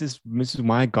is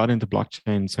why I got into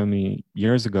blockchain so many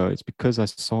years ago. It's because I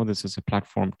saw this as a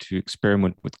platform to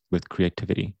experiment with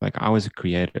creativity. I was a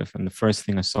creative, and the first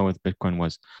thing I saw with Bitcoin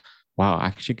was, wow, I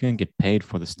actually can get paid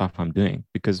for the stuff I'm doing.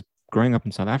 Because growing up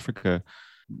in South Africa,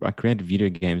 I created video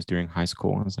games during high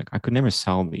school. I was like, I could never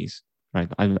sell these. Right.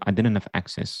 I didn't have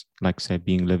access, say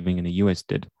living in the US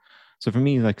did. So for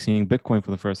me, seeing Bitcoin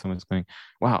for the first time, I was going,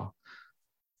 wow,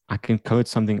 I can code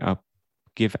something up,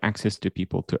 give access to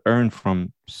people to earn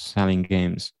from selling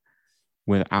games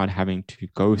without having to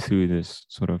go through this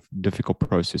sort of difficult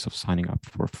process of signing up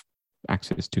for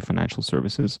access to financial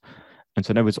services. And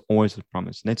so that was always the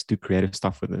promise. Let's do creative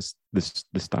stuff with this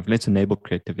stuff. Let's enable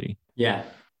creativity. Yeah.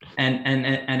 And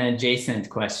an adjacent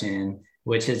question,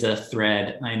 which is a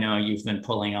thread I know you've been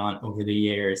pulling on over the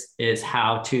years, is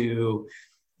how to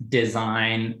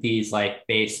design these like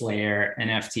base layer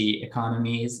NFT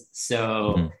economies.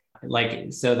 So Mhm.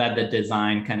 like so that the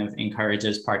design kind of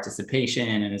encourages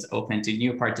participation and is open to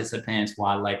new participants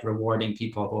while like rewarding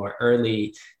people who are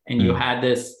early. And you Mm. had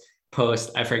this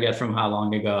post, I forget from how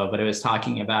long ago, but it was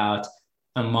talking about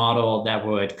a model that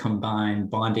would combine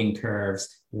bonding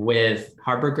curves with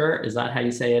Harberger. Is that how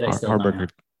you say it? I still don't know. Harburger.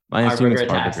 I assume it's Harberger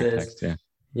Harburger taxes. text. Yeah.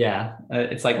 Yeah,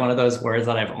 it's like one of those words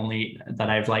that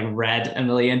I've like read a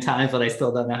million times, but I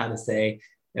still don't know how to say.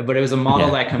 But it was a model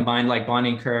Yeah. that combined like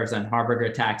bonding curves and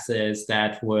Harberger taxes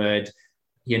that would,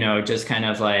 just kind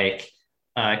of like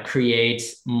create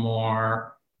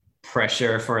more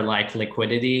pressure for like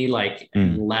liquidity, like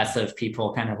Mm. less of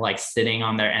people kind of like sitting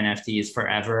on their NFTs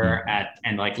forever Mm.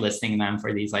 and like listing them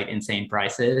for these like insane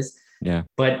prices. Yeah.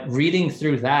 But reading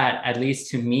through that, at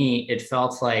least to me, it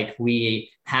felt like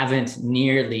we haven't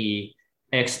nearly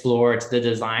explored the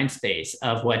design space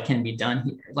of what can be done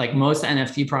here. Like most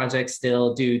NFT projects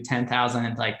still do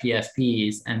 10,000 like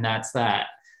PFPs, and that's that.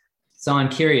 So I'm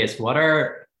curious, what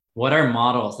are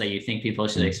models that you think people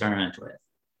should Mm. experiment with?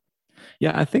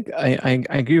 Yeah, I think I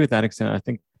agree with that extent. I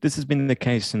think this has been the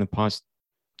case in the past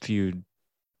few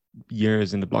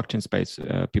years in the blockchain space.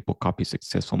 People copy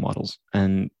successful models,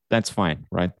 and that's fine,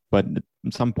 right? But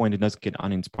at some point, it does get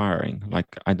uninspiring.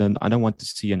 Like I don't want to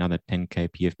see another 10K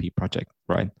PFP project,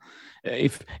 right?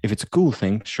 If it's a cool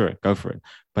thing, sure, go for it.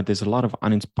 But there's a lot of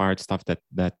uninspired stuff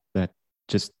that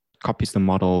just copies the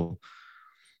model,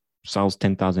 sells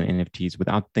 10,000 NFTs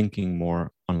without thinking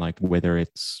more on like whether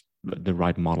it's the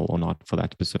right model or not for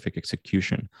that specific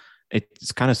execution.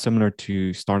 It's kind of similar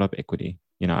to startup equity.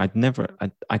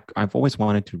 I've always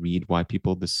wanted to read why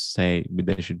people just say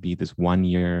there should be this 1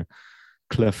 year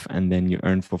cliff and then you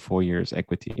earn for 4 years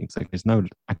equity. It's like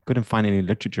I couldn't find any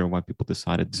literature why people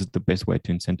decided this is the best way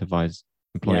to incentivize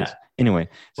Yeah. employees. Anyway,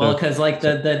 Well, so because like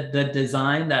so the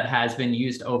design that has been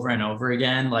used over and over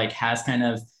again, like has kind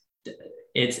of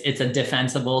it's a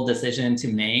defensible decision to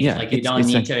make. yeah, Like you don't it's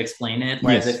need like to explain it.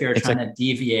 Whereas if yes, you're it's trying like to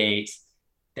deviate,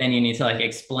 then you need to like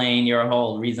explain your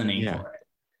whole reasoning yeah. for it.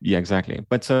 Yeah, exactly.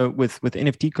 But so with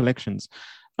NFT collections,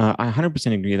 I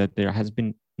 100% agree that there has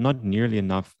been not nearly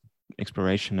enough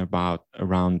exploration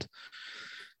around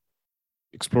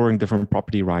exploring different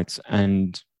property rights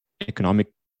and economic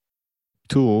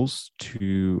tools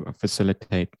to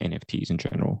facilitate NFTs in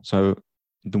general. So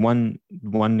the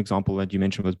one example that you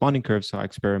mentioned was bonding curves. So I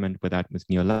experiment with that with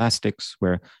neoelastics,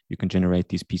 where you can generate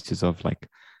these pieces of like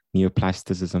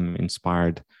neoplasticism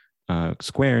inspired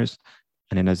squares.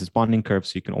 And then there's this bonding curve,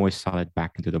 so you can always sell it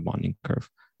back into the bonding curve.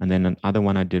 And then another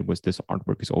one I did was this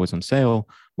artwork is always on sale,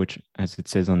 which, as it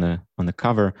says on the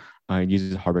cover,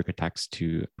 uses Harberger tax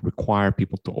to require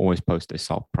people to always post a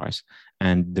sell price.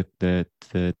 And the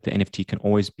NFT can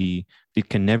always be, it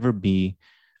can never be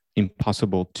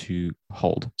impossible to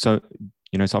hold. So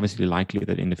it's obviously likely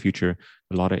that in the future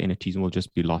a lot of NFTs will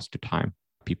just be lost to time.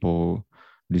 People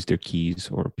lose their keys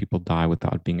or people die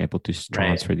without being able to Right.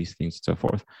 transfer these things and so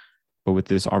forth. But with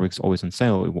this artwork always on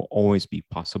sale, it will always be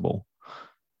possible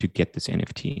to get this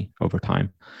NFT over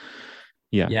time.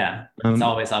 Yeah. Yeah. It's Um,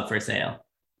 always up for sale.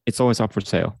 it's always up for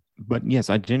sale. But yes,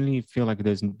 I generally feel like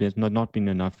there's not been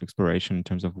enough exploration in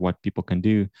terms of what people can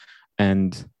do.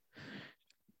 And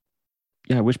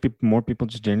yeah, I wish more people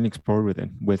just generally explore with it.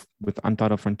 With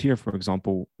Untitled Frontier, for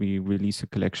example, we release a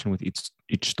collection with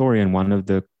each story, and one of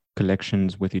the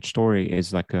collections with each story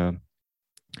is like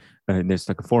there's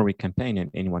like a 4-week campaign,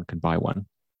 and anyone can buy one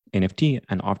NFT.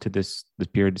 And after this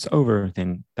period is over,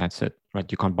 then that's it, right?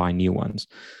 You can't buy new ones.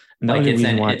 And the Like only it's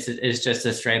reason an why, it's just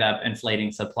a straight up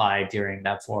inflating supply during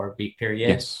that 4 week period.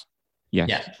 yes, yes.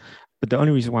 Yeah. But the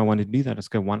only reason why I wanted to do that is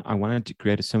because I wanted to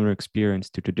create a similar experience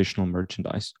to traditional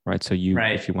merchandise, right? So if you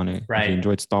Right.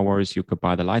 enjoyed Star Wars, you could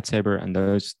buy the lightsaber, and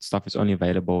those stuff is only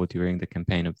available during the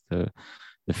campaign of the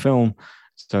film.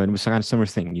 So it was kind of similar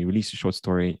thing. You release a short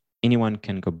story, anyone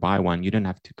can go buy one. You don't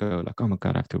have to go like, oh my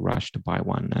god, I have to rush to buy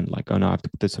one, and like, oh no, I have to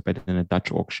participate in a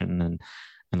Dutch auction, and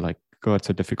like, God, it's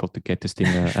so difficult to get this thing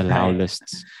allow Right.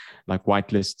 lists, like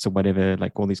white lists or whatever,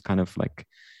 like all these kind of like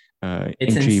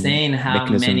It's entry insane how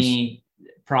mechanisms. many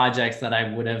projects that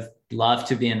I would have loved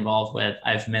to be involved with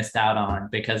I've missed out on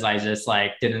because I just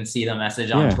like didn't see the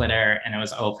message on Yeah, Twitter and it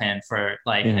was open for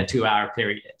like yeah, a 2 hour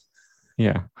period.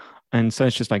 yeah. And so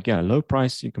it's just like, yeah, low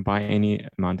price, you can buy any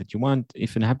amount that you want.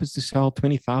 If it happens to sell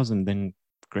 20,000, then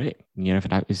great. If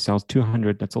it sells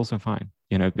 200, that's also fine.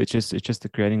 It's just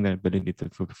creating the ability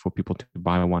for people to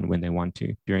buy one when they want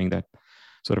to during that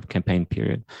sort of campaign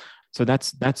period. So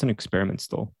that's an experiment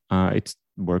still. It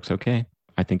works okay.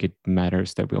 I think it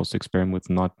matters that we also experiment with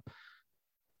not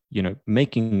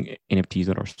making NFTs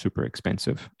that are super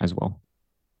expensive as well.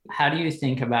 How do you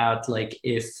think about like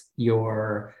if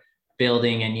you're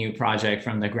building a new project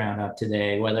from the ground up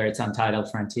today, whether it's Untitled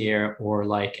Frontier or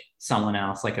like someone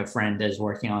else, like a friend is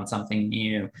working on something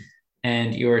new,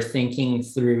 and you're thinking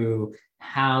through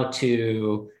how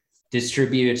to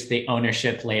distribute the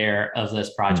ownership layer of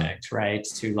this project, right?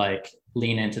 To like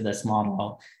lean into this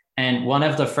model. And one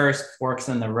of the first forks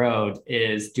in the road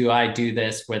is, do I do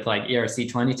this with like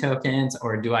ERC20 tokens,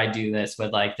 or do I do this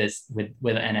with like this with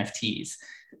NFTs?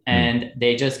 And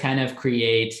they just kind of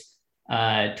create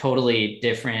totally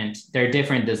different, they're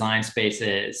different design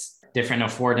spaces, different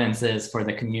affordances for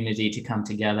the community to come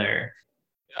together.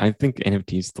 I think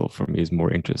NFT still for me is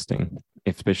more interesting,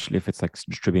 especially if it's like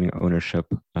distributing ownership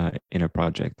in a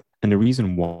project. And the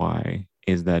reason why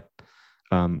is that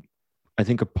I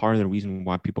think a part of the reason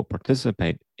why people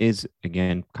participate is,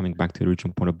 again, coming back to the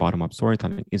original point of bottom-up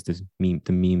storytelling, is the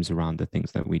memes around the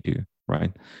things that we do,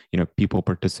 right? People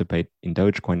participate in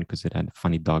Dogecoin because it had a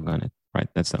funny dog on it, right?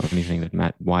 That's the only thing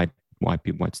that why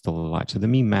it's still alive. So the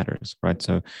meme matters, right?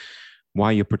 So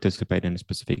why you participate in a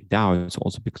specific DAO is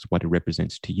also because what it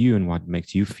represents to you and what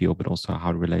makes you feel, but also how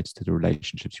it relates to the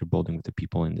relationships you're building with the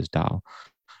people in this DAO.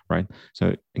 Right.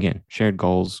 So again, shared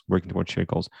goals, working towards shared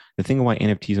goals. The thing why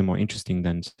NFTs are more interesting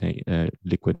than, say, a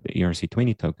liquid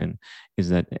ERC20 token is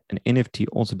that an NFT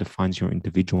also defines your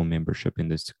individual membership in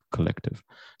this collective.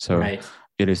 So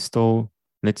it is still,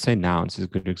 let's say nouns is a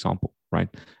good example, right?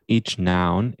 Each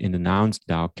noun in the nouns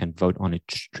DAO can vote on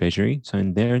its treasury. So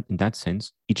in that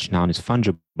sense, each noun is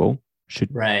fungible,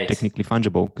 technically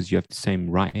fungible because you have the same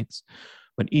rights,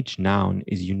 but each noun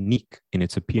is unique in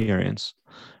its appearance,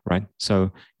 right?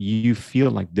 So you feel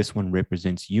like this one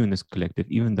represents you in this collective,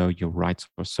 even though your rights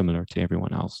are similar to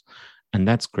everyone else. And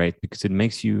that's great because it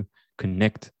makes you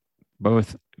connect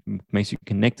as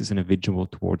an individual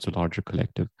towards a larger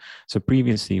collective. So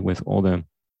previously with all the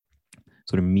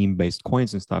sort of meme-based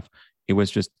coins and stuff, it was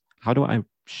just, how do I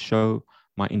show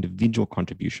my individual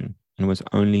contribution? And it was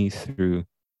only through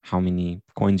how many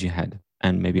coins you had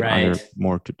and maybe other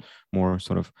more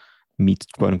sort of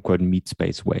quote unquote meat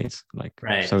space ways, like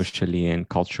socially and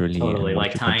culturally. Totally,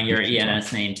 like tying your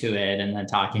ENS name to it and then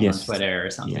talking on Twitter or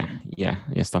something. Yeah,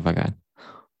 stuff like that.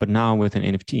 But now with an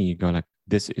NFT, you go like,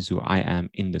 this is who I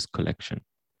am in this collection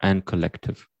and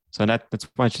collective. So that's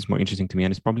why it's just more interesting to me.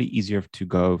 And it's probably easier to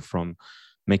go from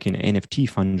making an NFT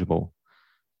fungible,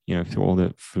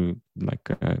 through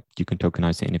you can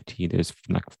tokenize the NFT. There's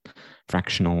like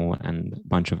fractional and a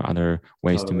bunch of other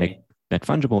ways to make that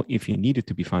fungible. If you need it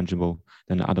to be fungible,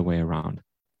 then the other way around.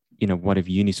 What if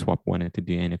Uniswap wanted to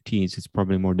do NFTs? It's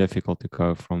probably more difficult to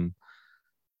go from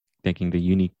taking the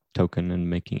Uni token and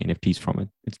making NFTs from it.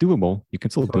 It's doable. You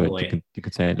can still do it. You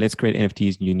could say, let's create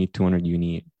NFTs. You need 200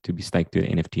 Uni to be staked to the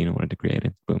NFT in order to create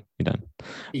it. Boom, you're done.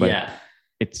 But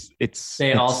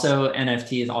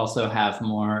NFTs also have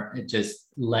more, just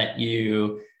let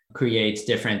you create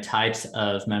different types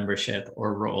of membership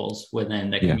or roles within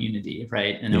the community,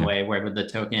 right? In a way where with the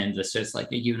tokens, it's just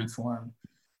like a uniform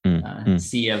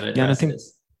sea of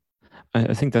addresses.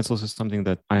 I think that's also something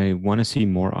that I want to see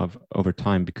more of over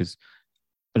time, because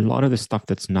a lot of the stuff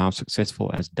that's now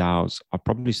successful as DAOs are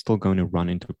probably still going to run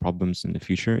into problems in the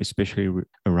future, especially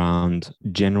around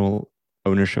general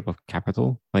ownership of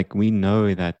capital. Like we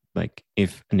know that like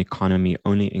if an economy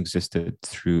only existed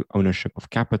through ownership of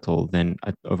capital, then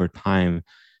over time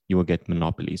you will get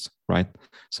monopolies, right?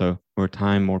 So over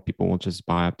time, more people will just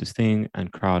buy up this thing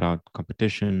and crowd out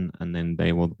competition, and then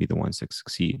they will be the ones that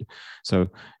succeed. So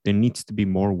there needs to be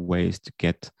more ways to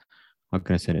get, how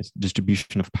can I say this,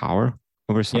 distribution of power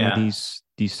over some of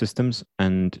these systems.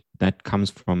 And that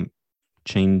comes from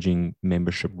changing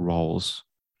membership roles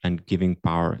and giving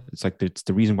power. It's like, it's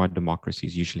the reason why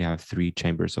democracies usually have 3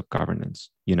 chambers of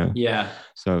governance,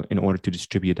 So in order to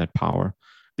distribute that power,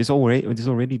 there's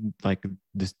already like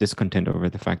this discontent over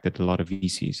the fact that a lot of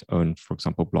VCs own, for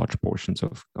example, large portions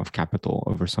of capital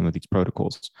over some of these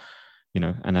protocols,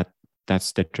 and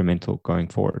that's detrimental going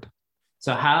forward.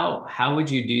 So how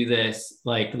would you do this?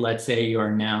 Like, let's say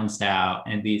you're nouns DAO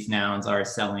and these nouns are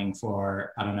selling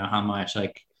for, I don't know how much,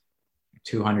 like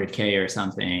 200K or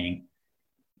something.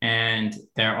 And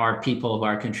there are people who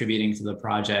are contributing to the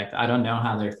project. I don't know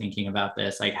how they're thinking about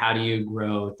this. Like, how do you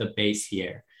grow the base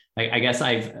here? Like, I guess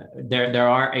there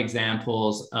are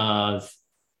examples of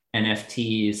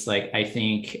NFTs. Like, I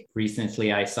think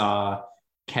recently I saw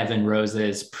Kevin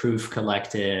Rose's Proof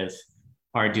Collective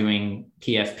are doing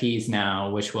PFPs now,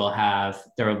 which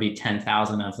there will be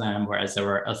 10,000 of them, whereas there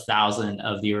were 1,000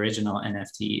 of the original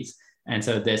NFTs. And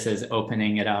so this is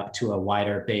opening it up to a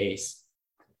wider base.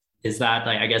 Is that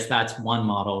like, I guess that's one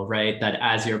model, right? That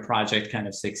as your project kind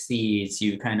of succeeds,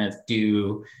 you kind of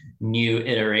do new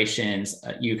iterations,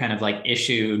 you kind of like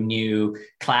issue new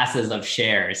classes of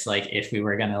shares, like if we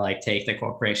were going to like take the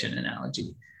corporation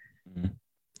analogy. Mhm.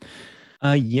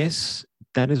 Yes,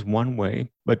 that is one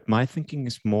way, but my thinking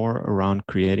is more around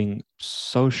creating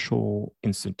social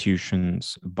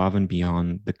institutions above and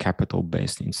beyond the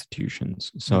capital-based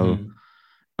institutions. So,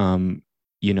 Mm-hmm. um,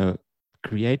 you know,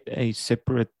 create a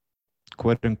separate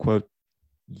quote unquote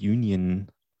union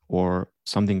or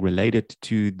something related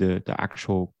to the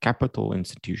actual capital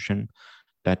institution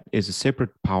that is a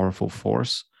separate powerful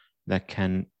force that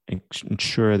can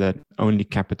ensure that only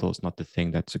capital is not the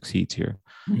thing that succeeds here.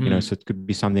 Mm-hmm. So it could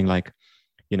be something like,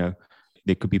 you know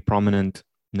there could be prominent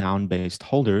noun based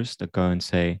holders that go and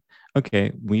say,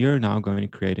 okay, we are now going to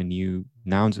create a new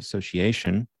nouns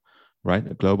association, right?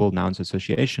 A global nouns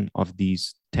association of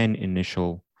these 10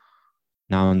 initial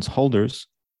nouns holders,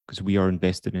 because we are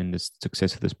invested in the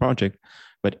success of this project.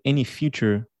 But any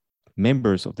future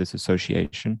members of this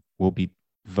association will be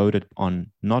voted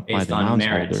on not by Based the on nouns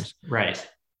merit, holders, right?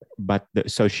 but the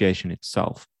association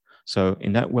itself. So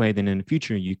in that way, then in the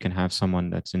future, you can have someone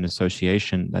that's in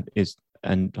association that is,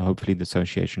 and hopefully the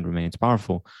association remains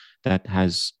powerful, that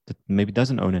has, that maybe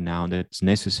doesn't own a noun that's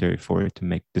necessary for it to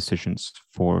make decisions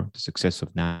for the success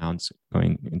of nouns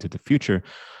going into the future.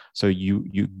 So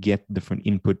you get different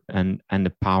input and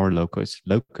the power locus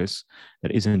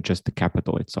that isn't just the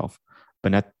capital itself.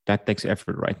 But that takes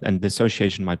effort, right? And the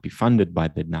association might be funded by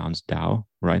the nouns DAO,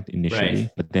 right, Right. initially,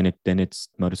 but then its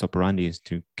modus operandi is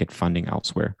to get funding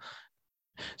elsewhere.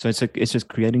 So it's just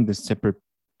creating the separate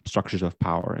structures of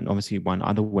power. And obviously, one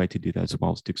other way to do that as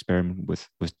well is to experiment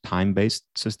with time-based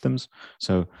systems.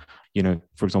 So,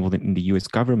 for example, in the U.S.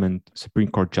 government, Supreme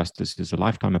Court justice is a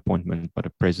lifetime appointment, but a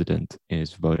president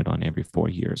is voted on every 4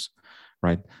 years,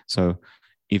 right? So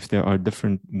if there are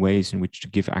different ways in which to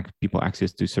give people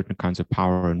access to certain kinds of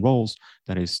power and roles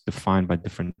that is defined by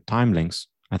different time lengths,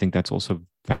 I think that's also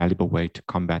a valuable way to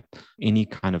combat any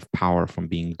kind of power from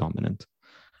being dominant.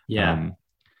 Yeah. Um,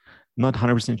 not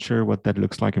 100% sure what that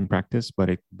looks like in practice, but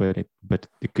it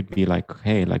could be like,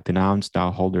 hey, like the noun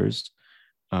style holders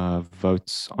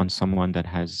votes on someone that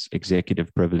has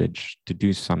executive privilege to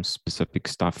do some specific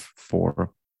stuff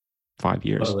for 5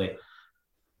 years. Totally.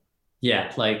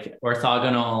 Yeah, like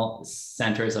orthogonal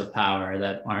centers of power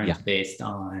that Yeah, aren't based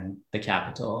on the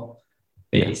capital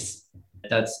yeah. base.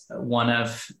 That's one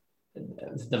of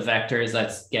the vectors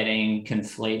that's getting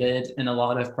conflated in a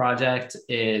lot of projects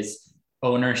is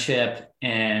ownership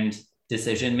and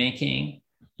decision making.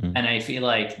 Mm. And I feel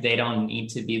like they don't need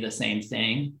to be the same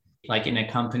thing. Like in a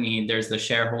company, there's the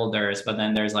shareholders, but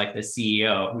then there's like the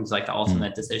CEO who's like the Mm.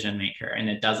 ultimate decision maker. And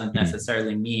it doesn't Mm.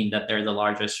 necessarily mean that they're the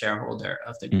largest shareholder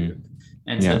of the Mm. group.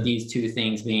 And so Yeah. these two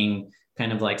things being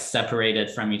kind of like separated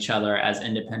from each other as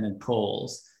independent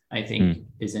poles, I think Mm.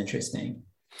 is interesting.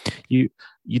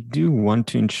 You do want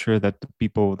to ensure that the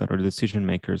people that are decision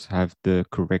makers have the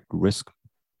correct risk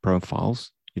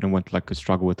profiles. You don't want like a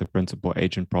struggle with the principal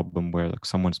agent problem where like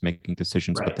someone's making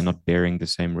decisions but Right. they're not bearing the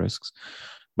same risks.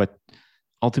 But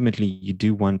ultimately, you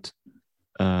do want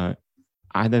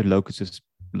either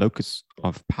locus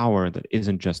of power that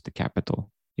isn't just the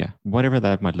capital. Yeah, whatever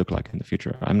that might look like in the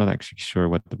future. I'm not actually sure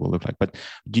what it will look like, but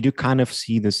you do kind of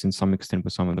see this in some extent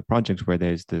with some of the projects where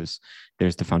there's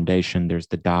the foundation, there's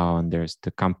the DAO, and there's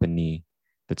the company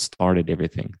that started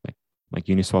everything, like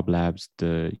Uniswap Labs,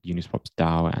 the Uniswap's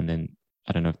DAO, and then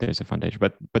I don't know if there's a foundation,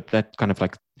 but that kind of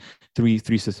like three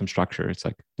system structure. It's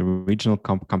like the regional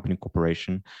company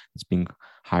corporation that's being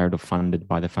hired or funded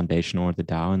by the foundation or the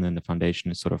DAO, and then the foundation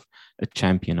is sort of a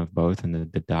champion of both, and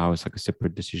the DAO is like a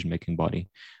separate decision making body,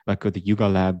 like with the Yuga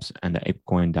Labs and the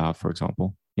ApeCoin DAO, for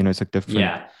example. It's like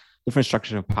different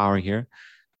structures of power here.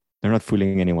 They're not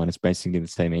fooling anyone. It's basically the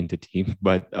same entity,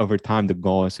 but over time, the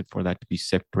goal is for that to be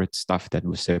separate stuff that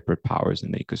was separate powers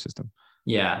in the ecosystem.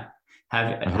 Yeah.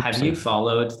 Have So. you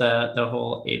followed the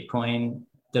whole ApeCoin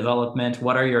development?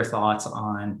 What are your thoughts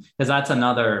on, because that's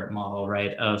another model,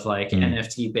 right? Of like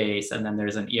NFT base, and then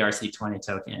there's an ERC20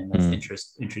 token that's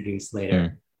introduced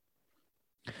later.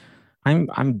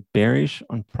 I'm bearish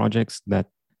on projects that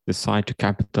decide to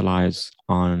capitalize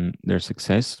on their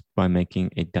success by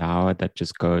making a DAO that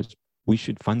just goes, we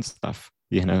should fund stuff.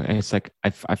 It's like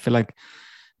I feel like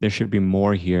there should be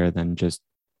more here than just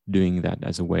doing that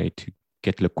as a way to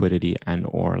get liquidity and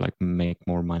or like make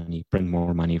more money, print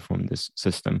more money from this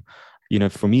system.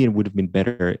 For me, it would have been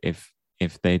better if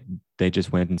they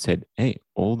just went and said, hey,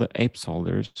 all the apes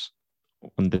holders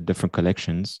on the different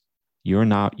collections, you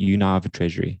now have a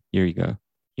treasury. Here you go.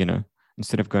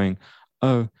 Instead of going,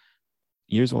 oh,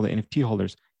 here's all the NFT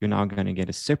holders. You're now going to get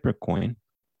a separate coin,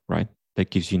 right?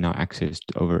 That gives you now access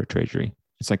to over a treasury.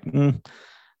 It's like,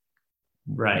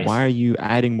 right. Why are you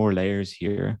adding more layers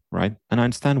here, right? And I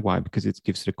understand why, because it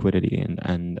gives liquidity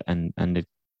and it,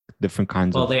 different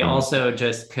kinds of. Well, they also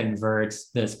just convert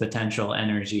this potential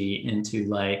energy into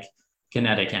like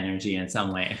kinetic energy in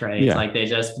some way, right? Yeah. Like they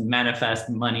just manifest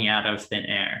money out of thin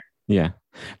air. Yeah,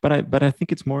 but I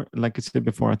think it's more, like I said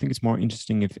before, I think it's more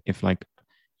interesting if like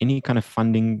any kind of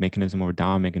funding mechanism or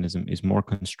DAO mechanism is more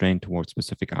constrained towards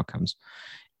specific outcomes.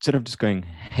 Instead of just going,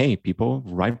 hey, people,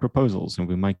 write proposals and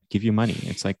we might give you money.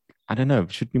 It's like, I don't know,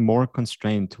 it should be more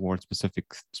constrained towards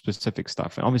specific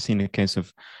stuff. And obviously in the case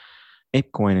of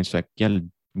ApeCoin, it's like, yeah,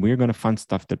 we're going to fund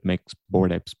stuff that makes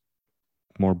Bored Apes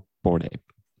more Bored Ape.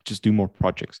 Just do more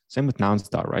projects. Same with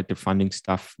Nounstar, right? They're funding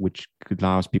stuff which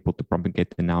allows people to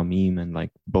propagate the Now meme and like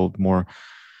build more.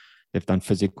 They've done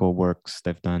physical works.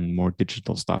 They've done more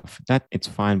digital stuff. That it's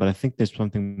fine, but I think there's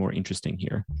something more interesting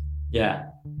here. Yeah.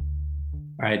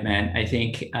 All right, man. I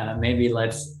think maybe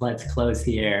let's close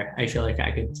here. I feel like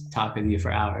I could talk with you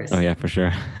for hours. Oh yeah, for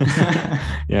sure.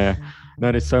 Yeah.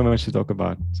 No, there's so much to talk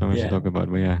about. But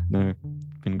yeah, no,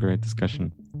 been a great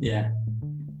discussion. Yeah.